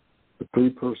 The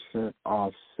 3%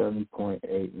 off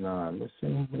 7.89. Let's see,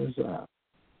 where's that?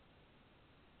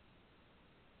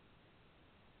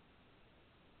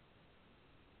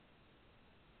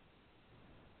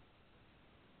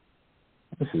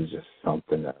 This is just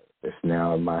something that is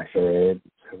now in my head.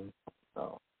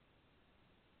 So,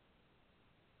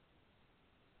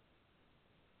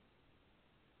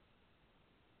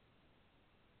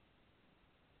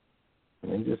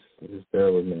 and just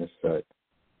bear with me a sec.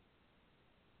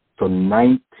 So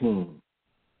 19.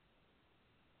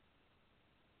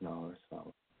 No, that's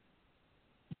not.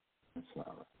 That's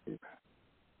not right.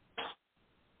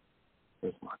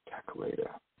 Here's my calculator.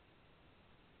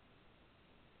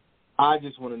 I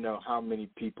just want to know how many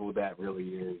people that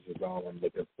really is all I'm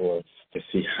looking for, to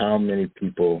see how many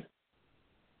people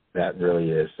that really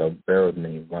is. So bear with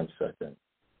me 1 second.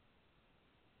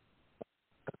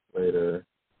 Later.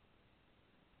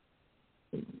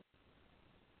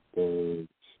 Words.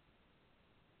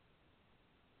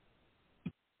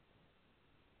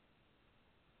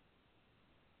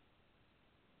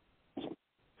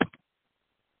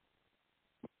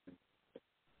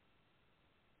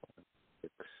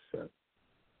 Except.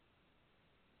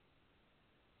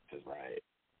 This is right.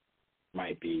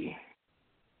 Might be.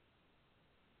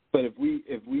 But if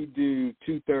we do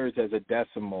 2/3 as a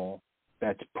decimal,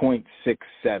 that's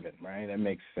 0.67, right? That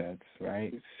makes sense,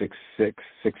 right?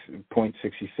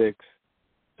 0.66.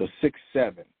 So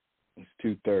 67 is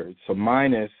 2/3. So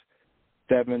minus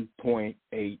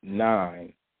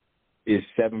 7.89 is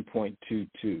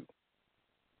 7.22.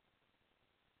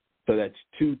 So that's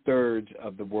 2/3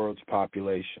 of the world's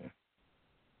population.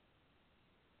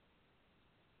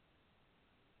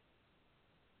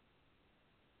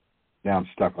 Now I'm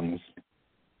stuck on this.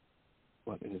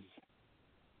 What is?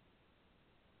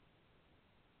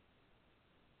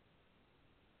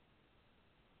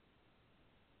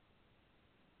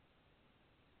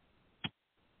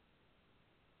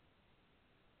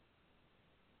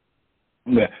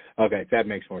 Yeah. Okay, that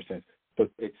makes more sense. So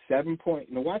it's 7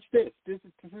 point. Now watch this. This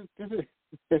is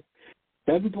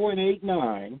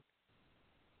 7.89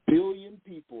 billion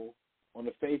people on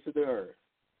the face of the earth.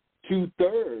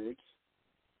 2/3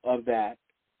 of that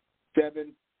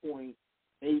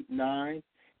 7.89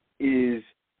 is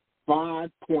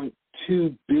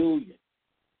 5.2 billion.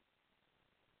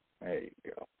 There you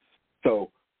go.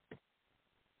 So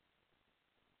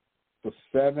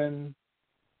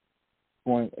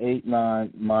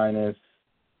 7.89 minus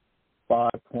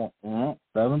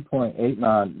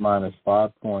 7.89 minus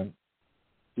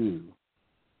 5.2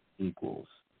 equals.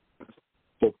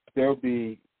 So there'll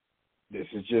be. This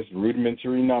is just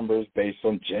rudimentary numbers based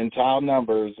on Gentile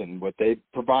numbers and what they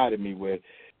provided me with.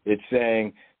 It's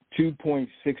saying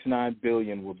 2.69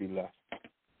 billion will be left.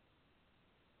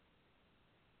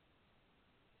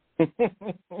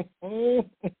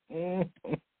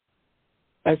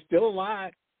 That's still a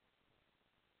lot.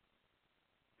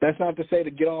 That's not to say to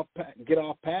get off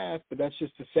path, but that's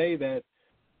just to say that,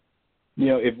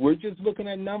 if we're just looking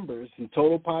at numbers and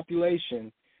total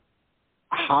population,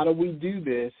 how do we do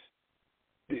this?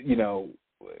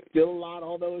 Still a lot,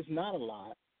 although it's not a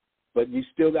lot, but you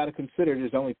still got to consider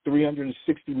there's only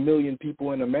 360 million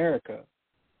people in America.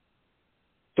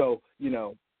 So,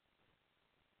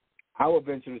 I would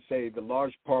venture to say a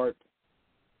large part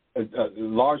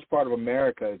of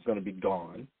America is going to be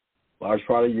gone. A large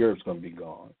part of Europe is going to be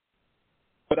gone.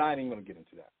 But I ain't going to get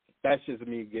into that. That's just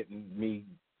me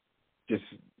just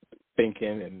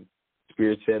thinking, and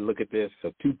Spirit said, look at this.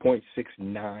 So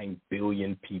 2.69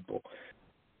 billion people.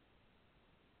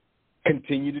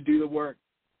 Continue to do the work,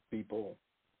 people.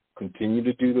 Continue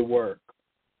to do the work.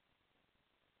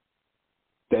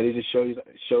 Study to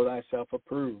show thyself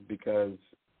approved, because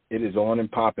it is on and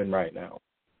popping right now.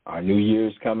 Our New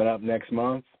Year's coming up next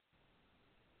month.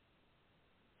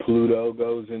 Pluto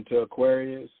goes into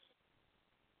Aquarius.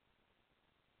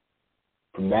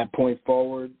 From that point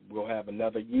forward, we'll have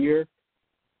another year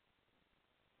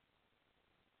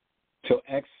till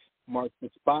X marks the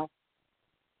spot.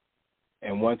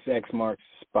 And once X marks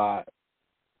the spot,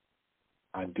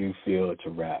 I do feel it's a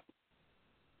wrap.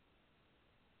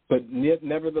 But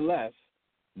nevertheless,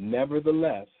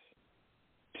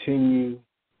 continue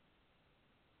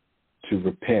to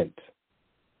repent.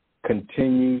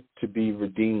 Continue to be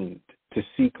redeemed, to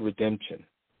seek redemption.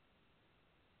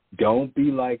 Don't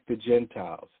be like the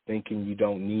Gentiles, thinking you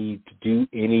don't need to do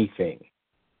anything.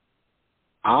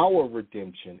 Our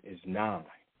redemption is nigh.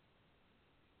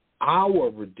 Our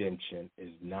redemption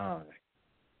is nigh.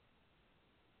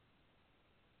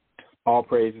 All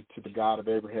praises to the God of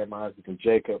Abraham, Isaac, and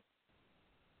Jacob.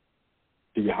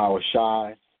 To Yahweh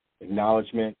Shai,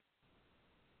 acknowledgement.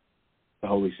 The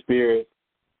Holy Spirit,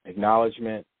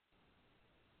 acknowledgement.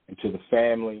 And to the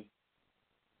family,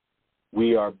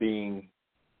 we are being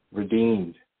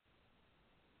redeemed.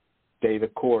 Stay the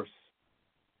course.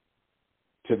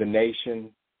 To the nation,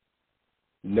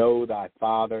 know thy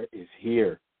Father is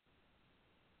here.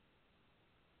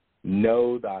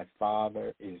 Know thy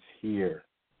Father is here.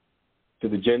 To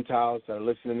the Gentiles that are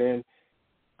listening in,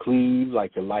 cleave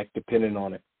like your life depended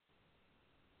on it.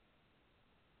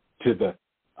 To the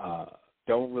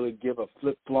don't really give a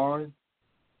flip flarn,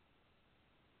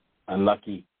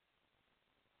 unlucky.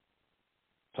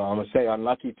 So I'm going to say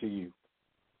unlucky to you.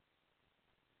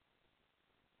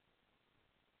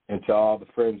 And to all the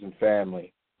friends and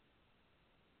family,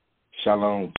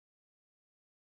 shalom.